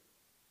deal.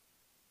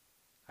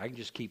 I can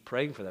just keep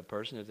praying for that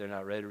person if they're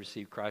not ready to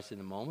receive Christ in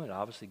the moment.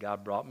 Obviously,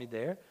 God brought me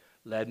there,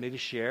 led me to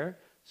share.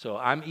 So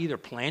I'm either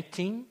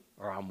planting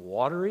or I'm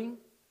watering.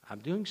 I'm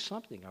doing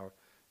something. Or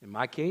in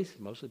my case,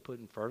 mostly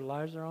putting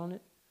fertilizer on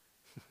it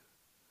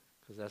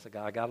because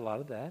I got a lot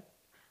of that.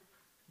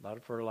 A lot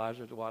of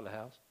fertilizer at the Watley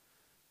House.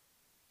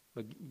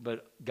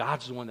 But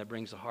God's the one that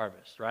brings the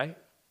harvest, right?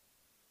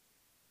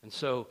 And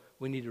so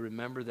we need to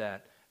remember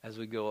that as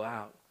we go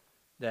out,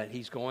 that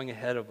He's going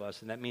ahead of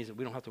us, and that means that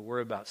we don't have to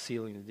worry about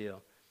sealing the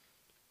deal.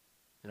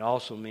 It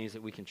also means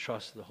that we can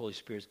trust the Holy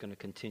Spirit's going to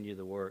continue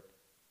the work.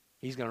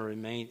 He's going to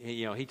remain,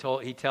 He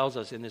tells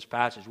us in this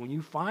passage, when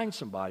you find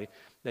somebody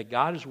that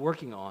God is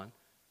working on,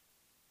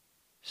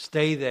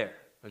 stay there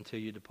until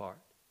you depart.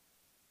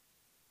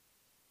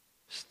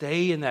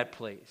 Stay in that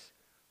place.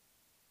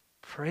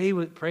 Pray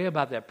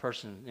about that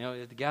person.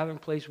 At the gathering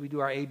place, we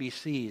do our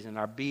ABCs, and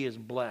our B is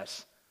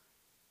bless.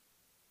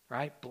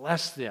 Right?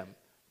 Bless them.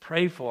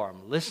 Pray for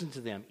them. Listen to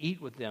them.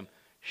 Eat with them.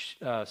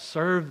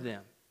 Serve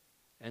them.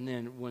 And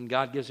then when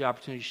God gives the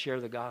opportunity, share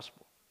the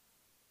gospel.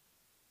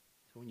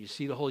 So when you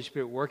see the Holy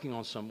Spirit working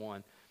on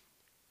someone,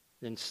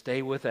 then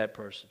stay with that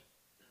person.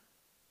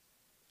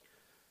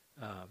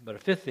 But a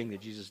fifth thing that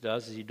Jesus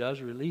does is He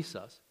does release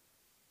us.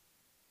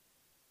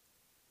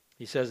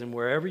 He says, and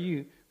wherever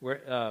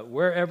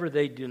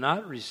they do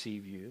not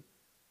receive you,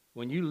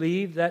 when you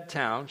leave that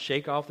town,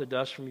 shake off the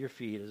dust from your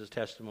feet as a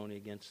testimony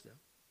against them.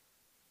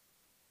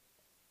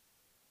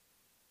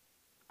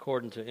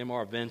 According to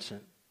M.R.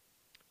 Vincent,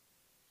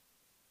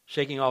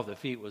 shaking off the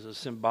feet was a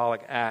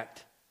symbolic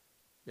act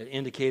that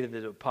indicated that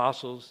the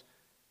apostles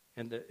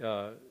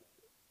indicated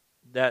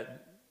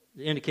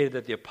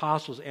that the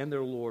apostles and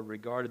their Lord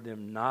regarded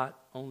them not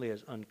only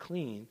as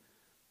unclean,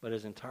 but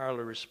as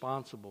entirely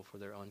responsible for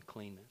their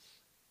uncleanness.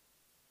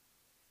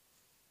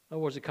 In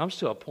other words, it comes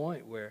to a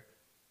point where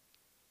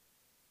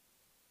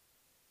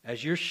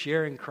as you're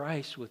sharing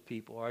Christ with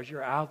people, or as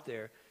you're out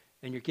there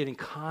and you're getting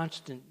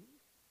constant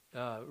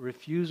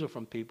refusal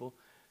from people,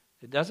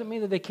 it doesn't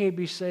mean that they can't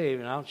be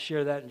saved, and I'll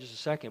share that in just a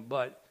second,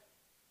 but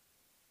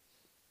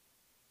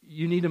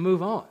you need to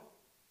move on.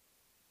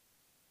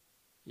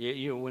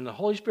 When the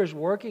Holy Spirit's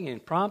working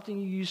and prompting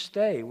you, you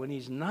stay. When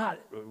He's not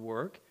at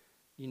work,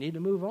 you need to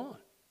move on.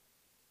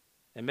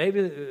 And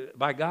maybe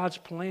by God's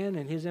plan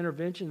and His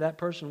intervention, that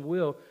person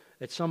will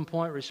at some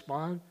point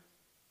respond,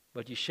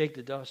 but you shake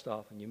the dust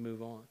off and you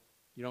move on.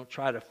 You don't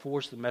try to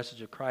force the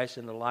message of Christ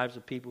in the lives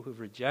of people who've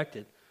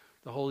rejected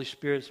the Holy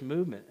Spirit's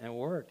movement and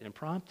work and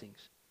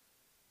promptings.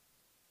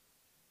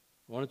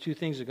 One of two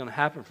things are going to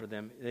happen for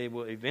them. They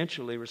will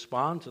eventually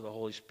respond to the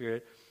Holy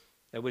Spirit,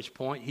 at which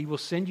point He will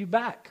send you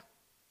back.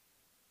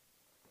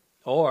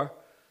 Or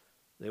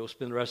they will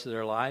spend the rest of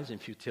their lives in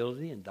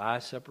futility and die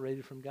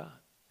separated from God.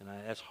 And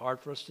that's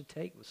hard for us to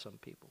take with some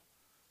people.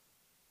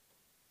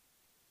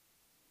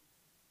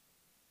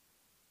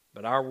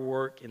 But our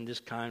work in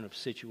this kind of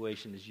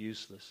situation is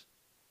useless.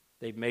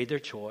 They've made their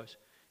choice,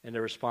 and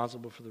they're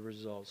responsible for the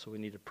results. So we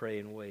need to pray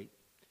and wait.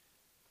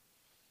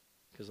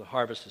 Because the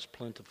harvest is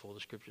plentiful, the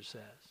Scripture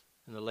says.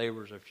 And the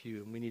laborers are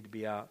few. And we need to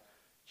be out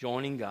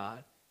joining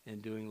God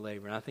and doing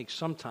labor. And I think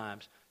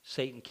sometimes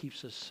Satan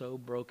keeps us so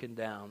broken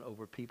down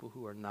over people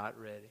who are not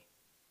ready.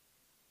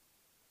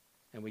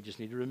 And we just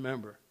need to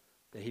remember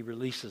that He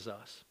releases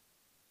us.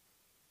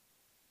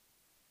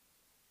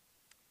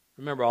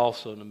 Remember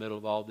also in the middle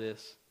of all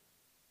this,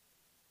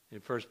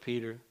 in 1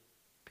 Peter,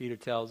 Peter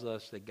tells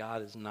us that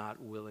God is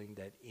not willing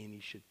that any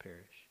should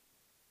perish.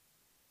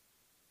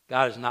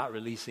 God is not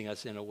releasing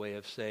us in a way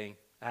of saying,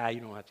 you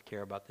don't have to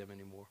care about them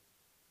anymore.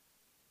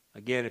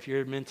 Again, if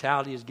your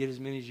mentality is get as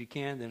many as you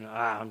can, then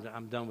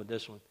I'm done with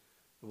this one.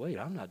 Wait,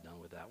 I'm not done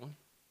with that one.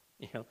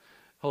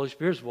 Holy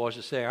Spirit's voice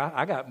is saying,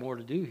 I got more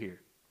to do here.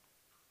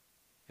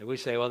 And we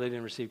say, well, they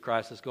didn't receive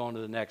Christ, let's go on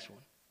to the next one.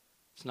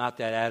 It's not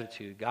that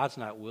attitude. God's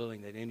not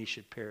willing that any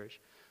should perish.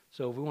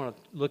 So if we want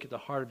to look at the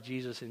heart of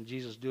Jesus and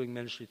Jesus doing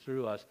ministry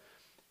through us,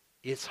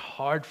 it's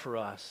hard for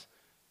us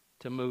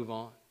to move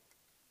on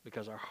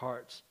because our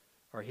hearts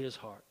are His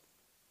heart.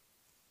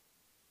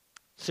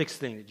 Sixth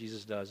thing that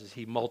Jesus does is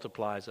he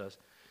multiplies us.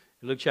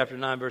 In Luke chapter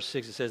 9, verse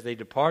 6, it says, they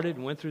departed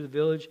and went through the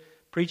village,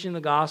 preaching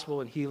the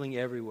gospel and healing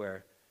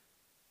everywhere.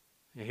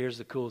 And here's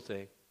the cool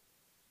thing.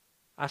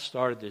 I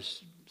started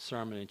this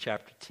sermon in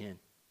chapter 10.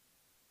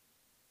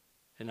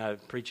 And I'm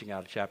preaching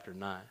out of chapter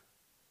 9.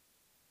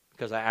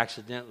 Because I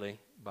accidentally,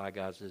 by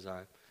God's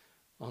design,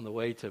 on the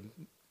way to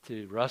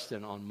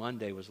Ruston on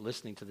Monday was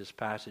listening to this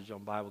passage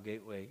on Bible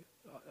Gateway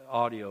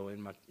audio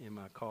in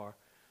my car.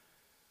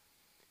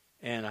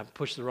 And I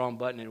pushed the wrong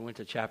button and it went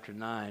to chapter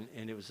 9,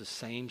 and it was the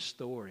same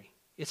story.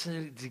 It's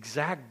an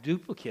exact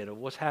duplicate of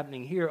what's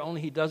happening here,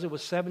 only he does it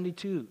with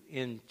 72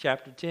 in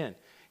chapter 10.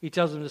 He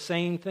tells them the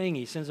same thing.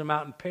 He sends them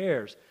out in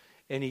pairs,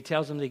 and he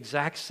tells them the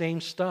exact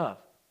same stuff.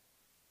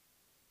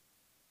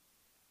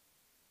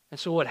 And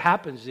so what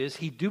happens is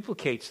he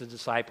duplicates the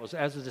disciples.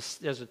 As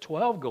the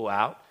 12 go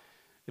out,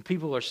 the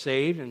people are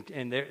saved,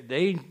 and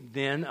they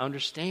then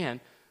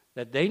understand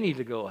that they need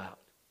to go out.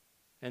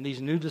 And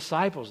these new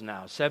disciples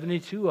now,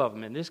 72 of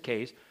them in this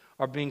case,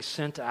 are being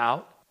sent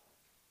out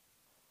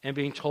and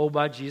being told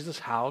by Jesus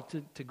how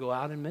to go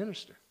out and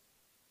minister.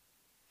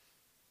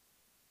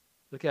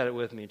 Look at it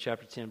with me in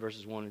chapter 10,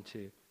 verses 1 and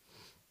 2.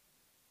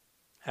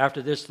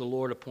 After this, the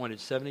Lord appointed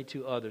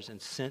 72 others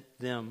and sent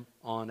them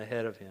on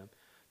ahead of him,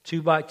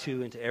 2 by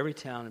 2, into every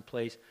town and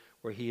place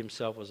where he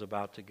himself was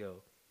about to go.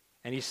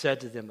 And he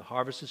said to them, the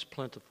harvest is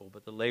plentiful,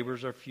 but the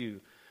laborers are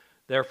few.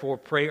 Therefore,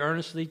 pray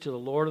earnestly to the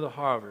Lord of the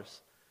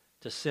harvest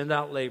to send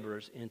out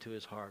laborers into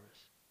his harvest.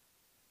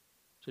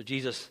 So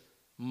Jesus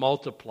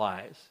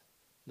multiplies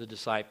the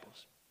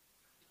disciples.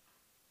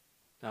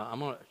 Now, I'm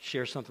going to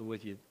share something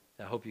with you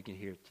that I hope you can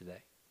hear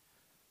today.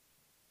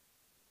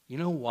 You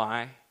know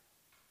why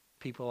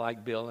people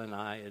like Bill and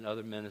I and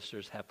other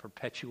ministers have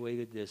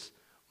perpetuated this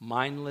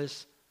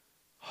mindless,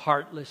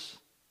 heartless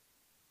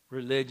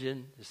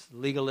religion, this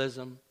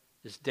legalism,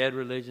 this dead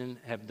religion,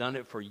 have done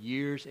it for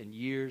years and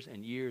years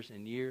and years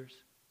and years?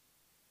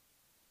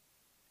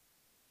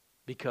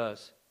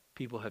 Because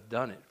people have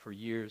done it for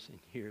years and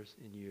years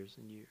and years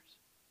and years.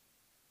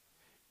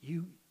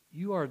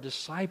 You are a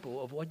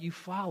disciple of what you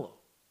follow.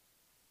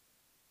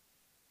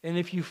 And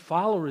if you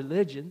follow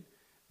religion,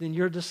 then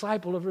you're a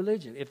disciple of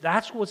religion. If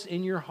that's what's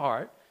in your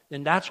heart,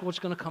 then that's what's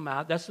going to come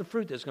out. That's the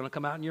fruit that's going to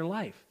come out in your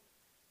life.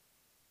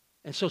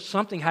 And so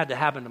something had to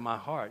happen to my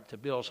heart, to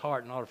Bill's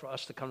heart, in order for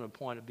us to come to a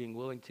point of being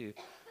willing to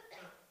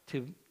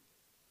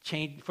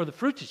change, for the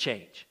fruit to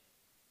change.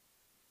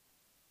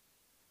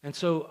 And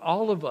so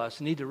all of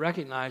us need to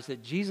recognize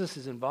that Jesus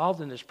is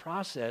involved in this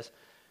process,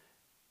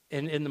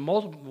 and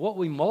what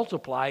we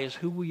multiply is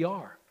who we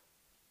are.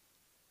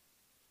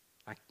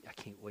 I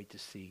can't wait to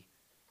see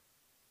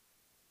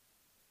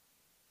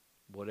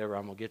whatever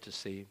I'm going to get to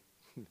see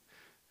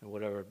and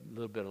whatever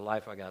little bit of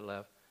life I got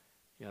left.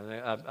 You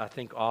know, I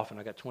think often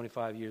I got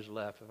 25 years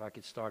left. If I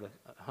could start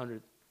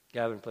 100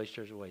 Gathering Place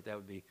Church away, that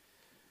would be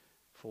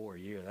 4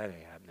 years. That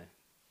ain't happening.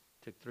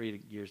 It took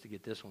 3 years to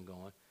get this one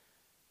going.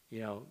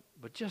 You know,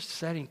 but just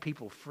setting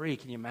people free,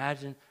 can you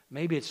imagine?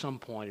 Maybe at some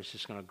point it's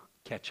just going to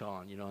catch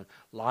on, you know, and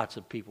lots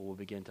of people will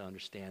begin to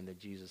understand that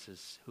Jesus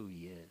is who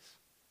he is.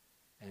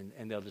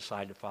 And they'll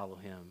decide to follow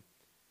him.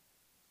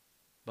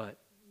 But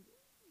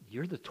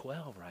you're the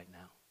 12 right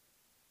now.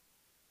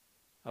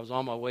 I was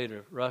on my way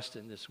to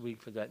Ruston this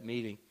week for that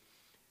meeting,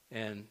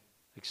 and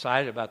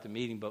excited about the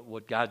meeting, but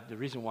the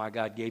reason why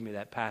God gave me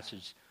that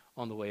passage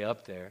on the way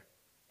up there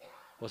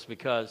was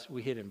because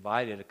we had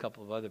invited a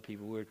couple of other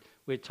people.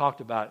 We had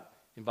talked about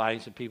inviting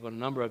some people, and a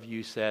number of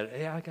you said,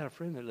 hey, I got a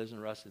friend that lives in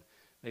Ruston.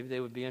 Maybe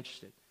they would be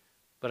interested.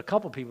 But a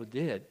couple of people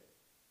did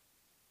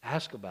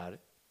ask about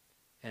it.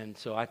 And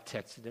so I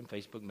texted them,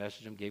 Facebook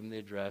messaged them, gave them the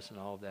address and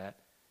all of that.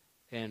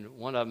 And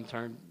one of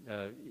them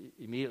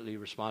immediately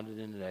responded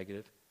in the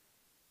negative.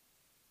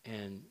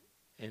 And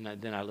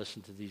then I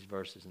listened to these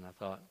verses, and I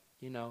thought,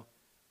 you know,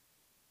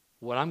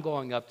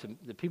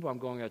 the people I'm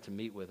going up to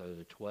meet with are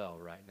the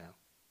 12 right now.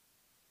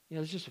 You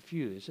know, there's just a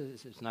few.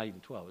 It's not even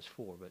 12. It's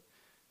 4. But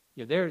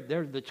you know,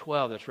 they're the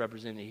 12 that's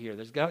represented here.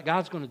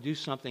 God's going to do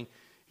something.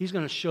 He's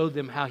going to show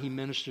them how he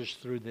ministers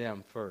through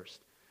them first.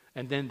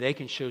 And then they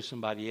can show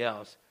somebody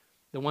else.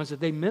 The ones that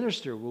they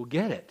minister will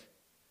get it.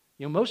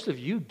 You know, most of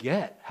you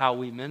get how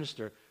we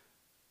minister,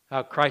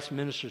 how Christ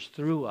ministers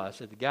through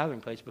us at the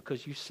Gathering Place,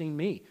 because you've seen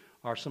me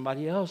or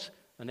somebody else,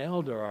 an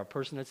elder or a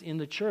person that's in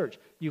the church.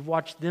 You've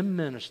watched them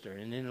minister.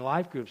 And in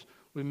life groups,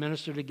 we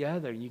minister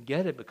together. And you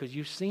get it because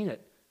you've seen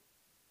it.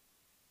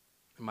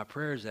 And my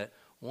prayer is that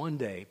one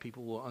day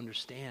people will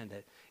understand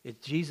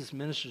that Jesus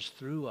ministers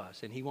through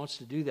us, and he wants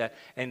to do that.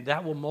 And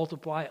that will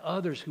multiply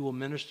others who will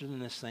minister in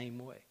the same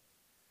way.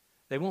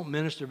 They won't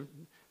minister.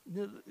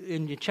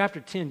 In chapter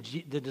 10,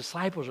 the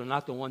disciples are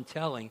not the one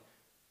telling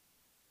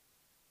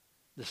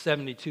the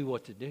 72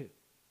 what to do.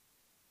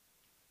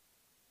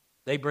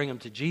 They bring them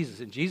to Jesus,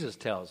 and Jesus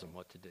tells them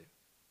what to do.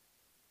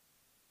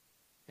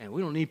 And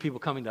we don't need people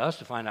coming to us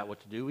to find out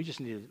what to do. We just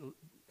need to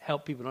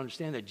help people to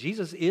understand that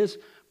Jesus is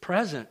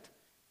present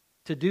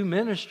to do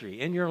ministry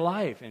in your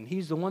life, and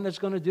he's the one that's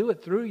going to do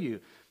it through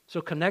you.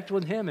 So connect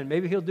with him, and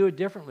maybe he'll do it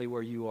differently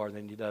where you are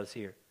than he does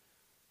here.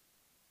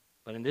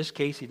 But in this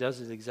case, he does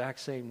it the exact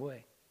same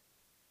way.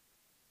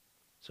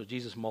 So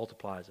Jesus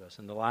multiplies us.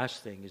 And the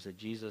last thing is that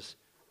Jesus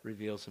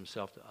reveals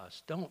himself to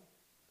us.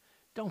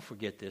 Don't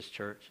forget this,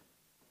 church.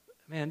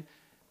 Man,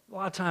 a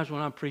lot of times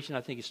when I'm preaching, I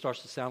think it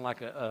starts to sound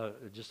like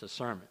just a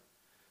sermon.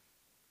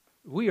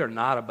 We are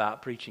not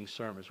about preaching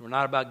sermons. We're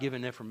not about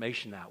giving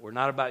information out. We're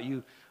not about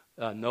you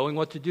knowing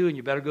what to do and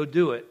you better go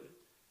do it.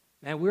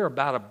 Man, we're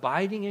about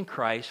abiding in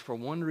Christ for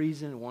one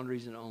reason and one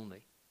reason only.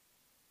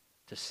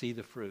 To see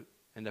the fruit.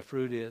 And the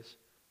fruit is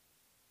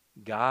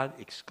God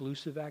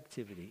exclusive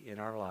activity in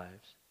our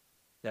lives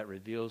that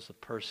reveals the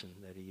person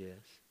that he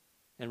is.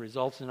 And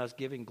results in us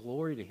giving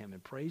glory to him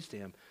and praise to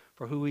him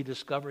for who we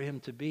discover him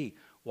to be.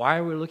 Why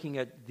are we looking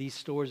at these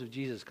stories of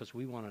Jesus? Because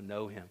we want to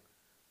know him.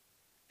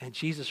 And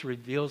Jesus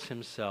reveals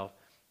himself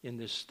in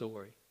this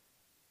story.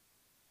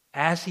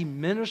 As he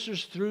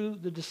ministers through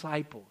the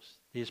disciples,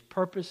 his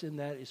purpose in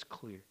that is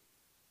clear.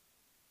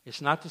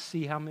 It's not to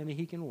see how many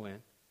he can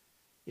win.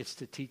 It's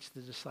to teach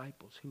the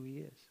disciples who he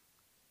is.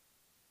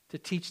 To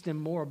teach them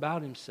more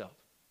about himself.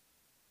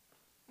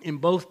 In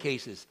both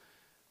cases,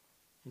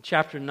 in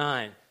chapter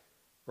 9,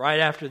 right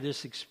after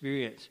this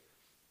experience,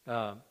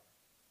 I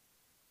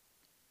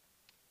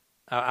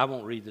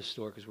won't read this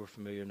story because we're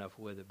familiar enough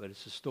with it, but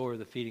it's the story of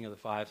the feeding of the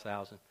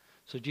 5,000.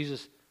 So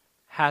Jesus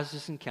has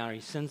this encounter.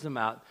 He sends them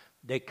out.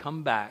 They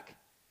come back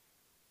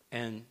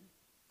and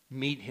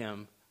meet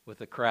him with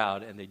the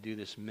crowd, and they do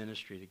this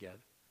ministry together.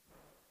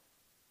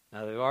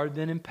 Now, they've already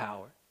been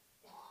empowered,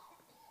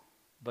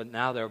 but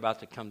now they're about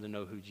to come to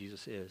know who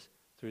Jesus is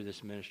through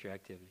this ministry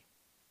activity.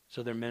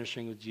 So they're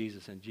ministering with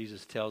Jesus, and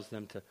Jesus tells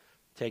them to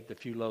take the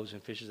few loaves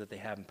and fishes that they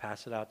have and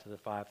pass it out to the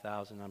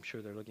 5,000. I'm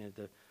sure they're looking at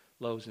the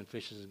loaves and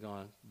fishes and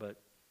going,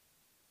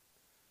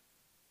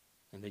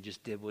 and they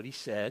just did what he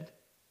said.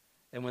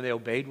 And when they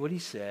obeyed what he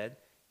said,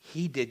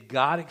 he did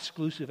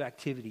God-exclusive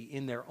activity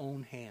in their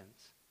own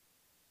hands.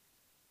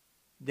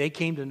 They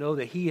came to know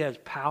that he has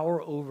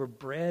power over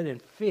bread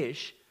and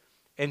fish,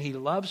 and he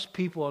loves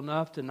people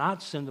enough to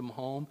not send them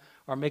home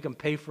or make them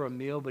pay for a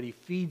meal, but he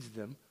feeds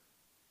them.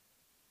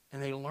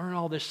 And they learn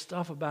all this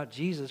stuff about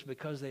Jesus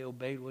because they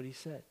obeyed what he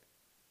said.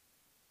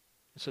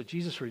 And so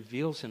Jesus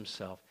reveals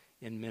himself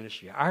in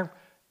ministry.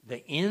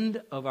 The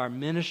end of our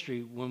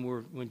ministry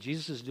when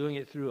Jesus is doing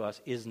it through us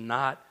is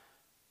not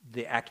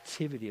the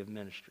activity of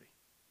ministry.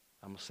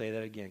 I'm going to say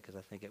that again because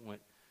I think it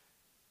went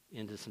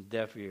into some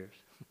deaf ears.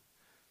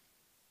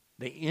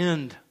 The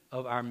end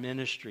of our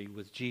ministry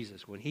with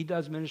Jesus, when he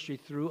does ministry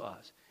through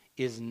us,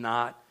 is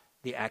not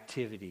the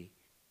activity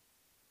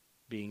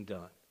being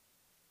done.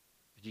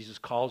 If Jesus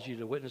calls you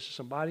to witness to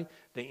somebody,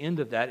 the end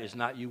of that is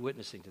not you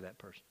witnessing to that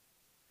person.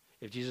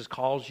 If Jesus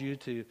calls you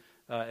to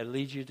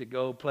leads you to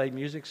go play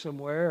music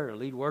somewhere or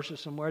lead worship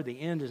somewhere, the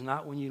end is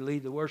not when you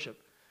lead the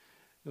worship.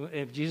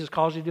 If Jesus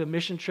calls you to a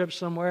mission trip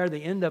somewhere,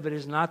 the end of it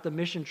is not the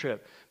mission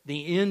trip.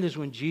 The end is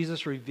when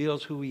Jesus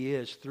reveals who he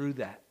is through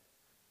that.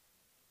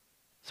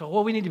 So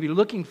what we need to be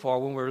looking for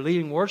when we're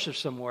leading worship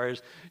somewhere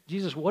is,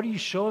 Jesus, what are you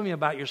showing me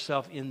about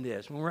yourself in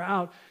this? When we're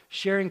out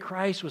sharing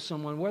Christ with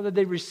someone, whether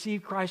they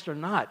receive Christ or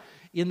not,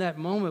 in that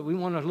moment we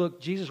want to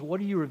look, Jesus, what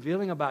are you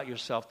revealing about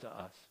yourself to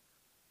us?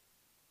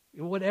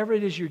 Whatever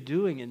it is you're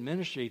doing in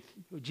ministry,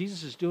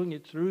 Jesus is doing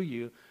it through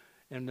you,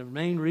 and the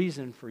main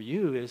reason for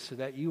you is so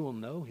that you will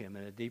know him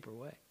in a deeper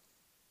way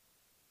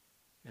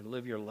and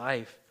live your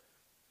life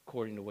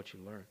according to what you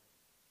learn.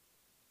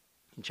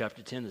 In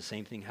chapter 10, the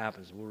same thing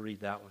happens. We'll read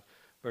that one.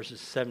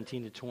 Verses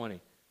 17 to 20.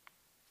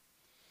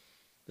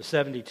 The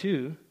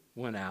 72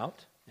 went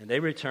out, and they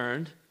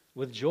returned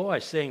with joy,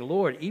 saying,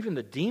 Lord, even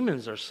the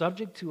demons are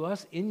subject to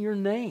us in your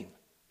name.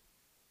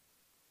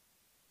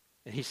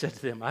 And he said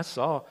to them, I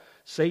saw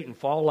Satan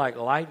fall like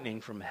lightning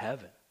from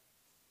heaven.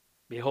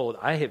 Behold,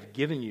 I have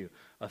given you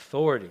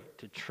authority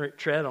to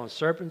tread on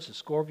serpents and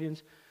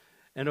scorpions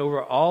and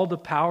over all the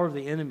power of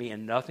the enemy,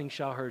 and nothing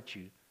shall hurt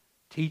you.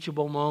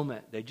 Teachable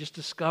moment. They just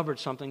discovered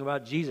something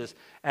about Jesus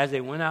as they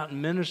went out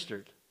and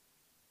ministered.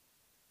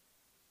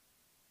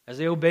 As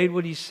they obeyed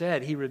what he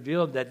said, he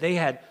revealed that they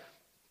had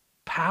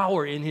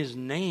power in his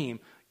name,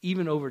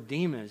 even over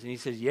demons. And he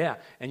says, yeah,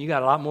 and you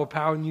got a lot more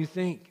power than you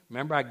think.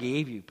 Remember, I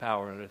gave you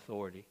power and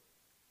authority.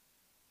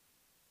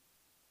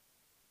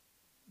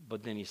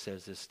 But then he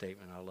says this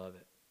statement, I love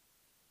it.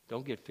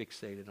 Don't get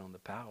fixated on the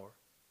power.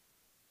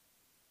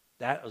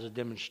 That was a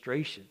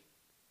demonstration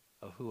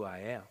of who I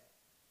am.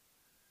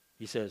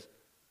 He says,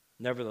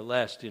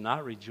 nevertheless, do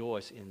not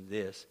rejoice in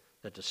this,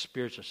 that the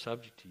spirits are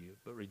subject to you,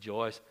 but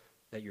rejoice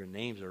that your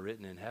names are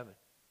written in heaven.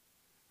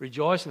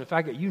 Rejoice in the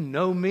fact that you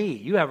know me.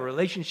 You have a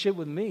relationship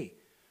with me.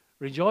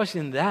 Rejoice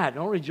in that.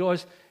 Don't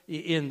rejoice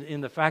in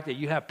the fact that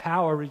you have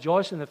power.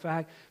 Rejoice in the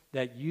fact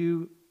that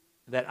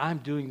I'm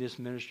doing this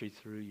ministry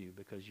through you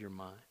because you're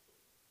mine.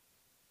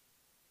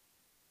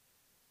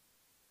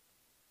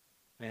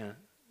 Man,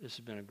 this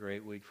has been a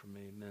great week for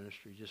me in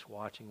ministry, just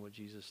watching what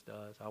Jesus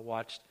does. I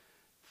watched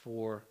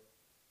 4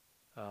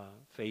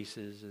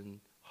 faces and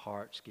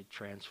hearts get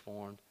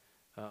transformed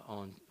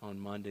on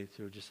Monday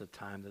through just a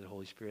time that the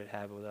Holy Spirit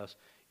had with us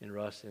in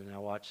Ruston. And I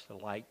watched the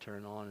light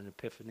turn on and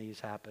epiphanies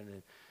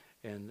happen.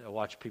 And I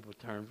watch people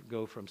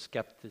go from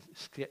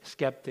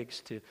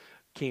skeptics to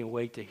can't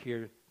wait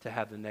to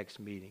have the next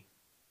meeting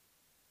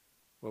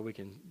where we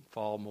can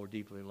fall more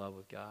deeply in love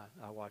with God.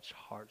 I watch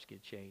hearts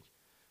get changed.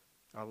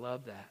 I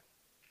love that.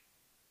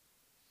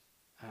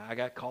 I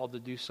got called to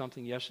do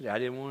something yesterday. I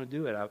didn't want to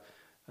do it.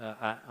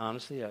 I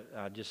honestly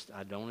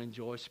don't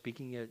enjoy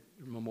speaking at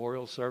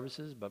memorial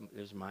services, but it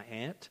was my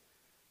aunt.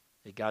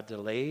 It got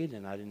delayed,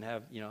 and I didn't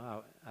have,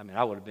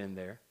 I would have been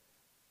there.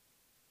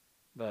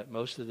 But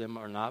most of them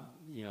are not,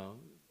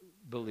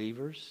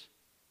 believers.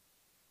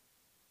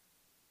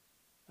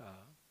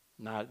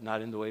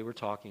 Not in the way we're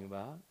talking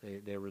about.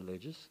 They're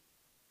religious.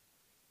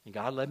 And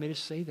God led me to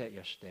say that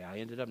yesterday. I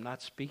ended up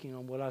not speaking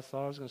on what I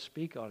thought I was going to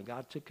speak on.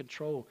 God took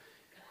control.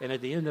 And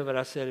at the end of it,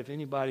 I said, if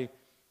anybody,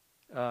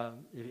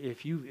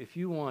 if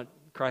you want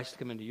Christ to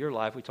come into your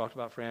life, we talked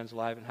about Fran's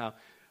life and how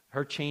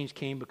her change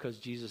came because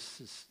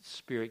Jesus'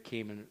 spirit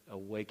came and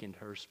awakened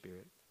her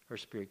spirit. Her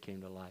spirit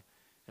came to life.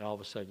 And all of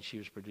a sudden, she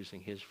was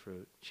producing his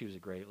fruit. She was a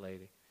great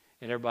lady.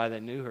 And everybody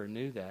that knew her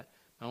knew that.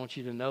 I want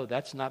you to know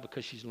that's not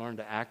because she's learned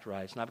to act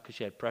right. It's not because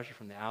she had pressure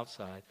from the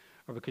outside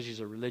or because she's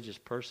a religious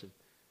person.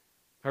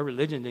 Her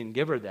religion didn't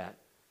give her that.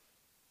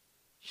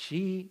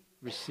 She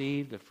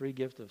received the free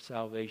gift of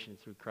salvation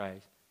through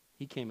Christ.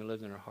 He came and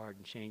lived in her heart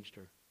and changed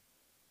her.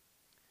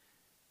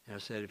 And I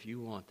said, if you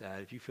want that,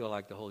 if you feel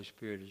like the Holy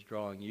Spirit is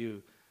drawing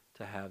you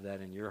to have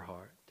that in your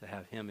heart, to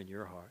have him in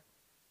your heart,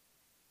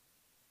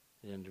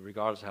 and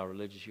regardless of how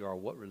religious you are,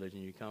 what religion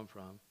you come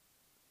from,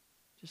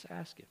 just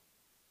ask him.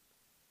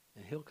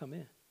 And he'll come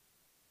in.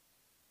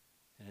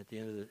 And at the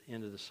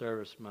end of the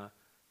service, my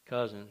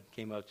cousin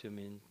came up to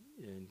me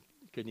and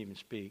couldn't even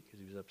speak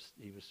because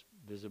he was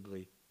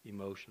visibly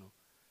emotional.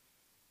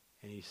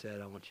 And he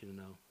said, I want you to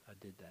know I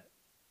did that.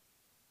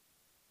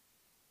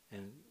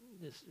 And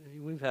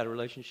we've had a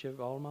relationship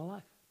all of my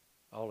life,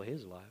 all of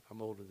his life.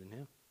 I'm older than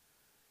him.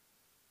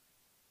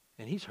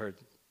 And he's heard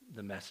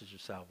the message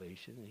of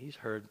salvation, and he's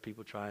heard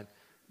people try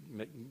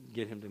and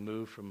get him to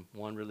move from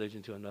one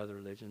religion to another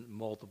religion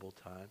multiple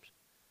times.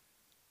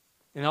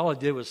 And all it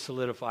did was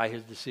solidify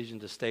his decision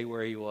to stay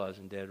where he was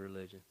in dead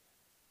religion.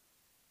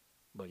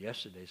 But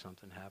yesterday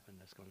something happened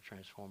that's going to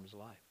transform his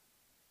life.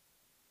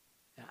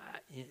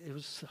 It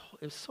was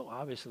so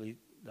obviously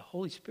the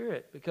Holy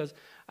Spirit, because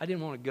I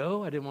didn't want to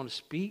go. I didn't want to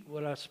speak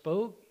what I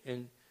spoke.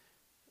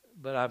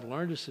 But I've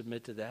learned to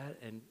submit to that,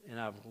 and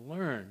I've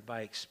learned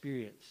by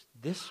experience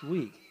this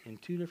week in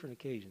 2 different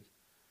occasions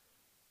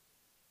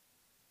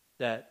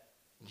that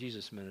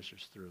Jesus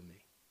ministers through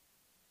me.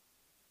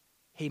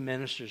 He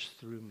ministers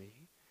through me.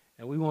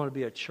 And we want to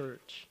be a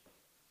church.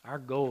 Our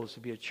goal is to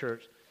be a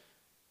church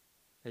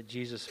that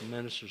Jesus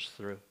ministers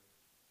through.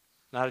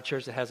 Not a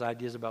church that has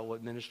ideas about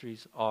what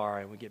ministries are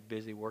and we get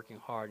busy working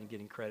hard and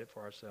getting credit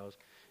for ourselves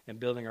and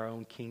building our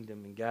own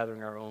kingdom and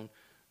gathering our own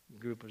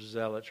group of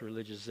zealots,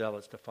 religious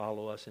zealots, to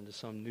follow us into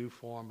some new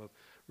form of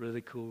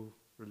really cool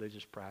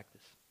religious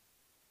practice.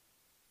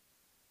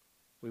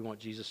 We want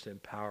Jesus to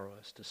empower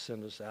us, to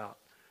send us out,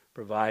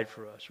 provide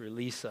for us,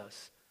 release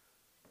us,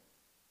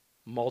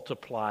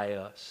 multiply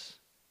us,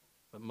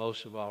 but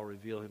most of all,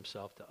 reveal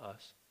himself to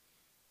us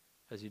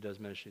as he does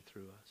ministry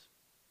through us.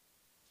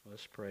 So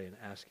let's pray and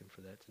ask him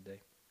for that today.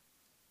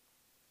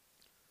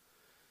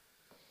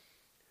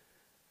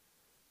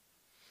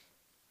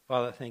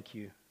 Father, thank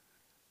you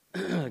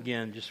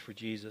again just for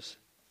Jesus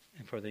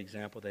and for the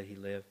example that he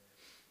lived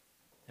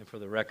and for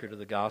the record of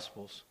the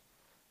Gospels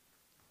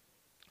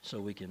so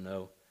we can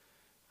know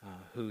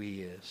who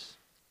he is.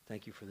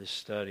 Thank you for this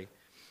study.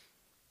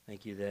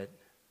 Thank you that,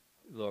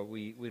 Lord,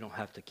 we don't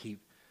have to keep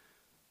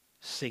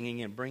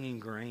singing and bringing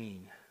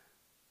grain.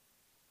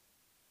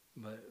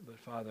 But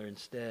Father,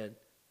 instead,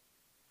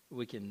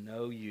 we can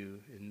know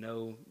you and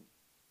know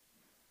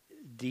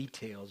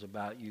details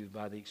about you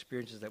by the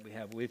experiences that we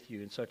have with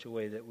you in such a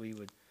way that we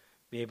would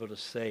be able to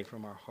say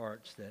from our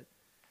hearts that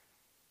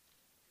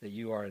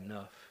you are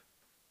enough.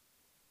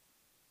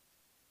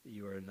 That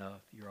you are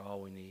enough. You're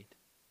all we need.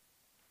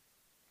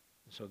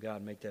 And so,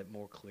 God, make that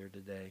more clear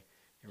today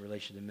in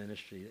relation to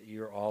ministry, that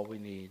you're all we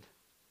need.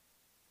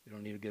 We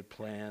don't need a good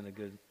plan, a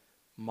good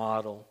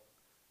model.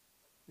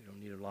 We don't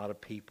need a lot of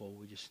people.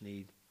 We just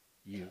need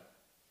you.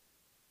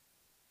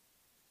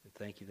 And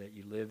thank you that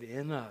you live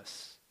in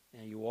us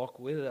and you walk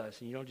with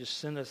us, and you don't just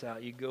send us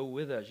out. You go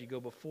with us. You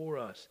go before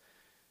us,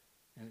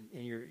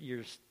 and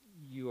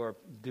you are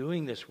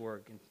doing this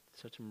work in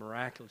such a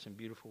miraculous and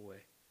beautiful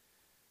way.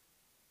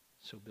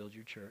 So build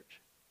your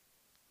church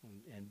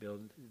and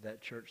build that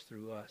church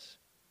through us.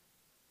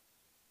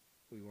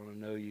 We want to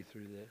know you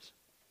through this.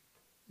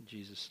 In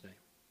Jesus' name.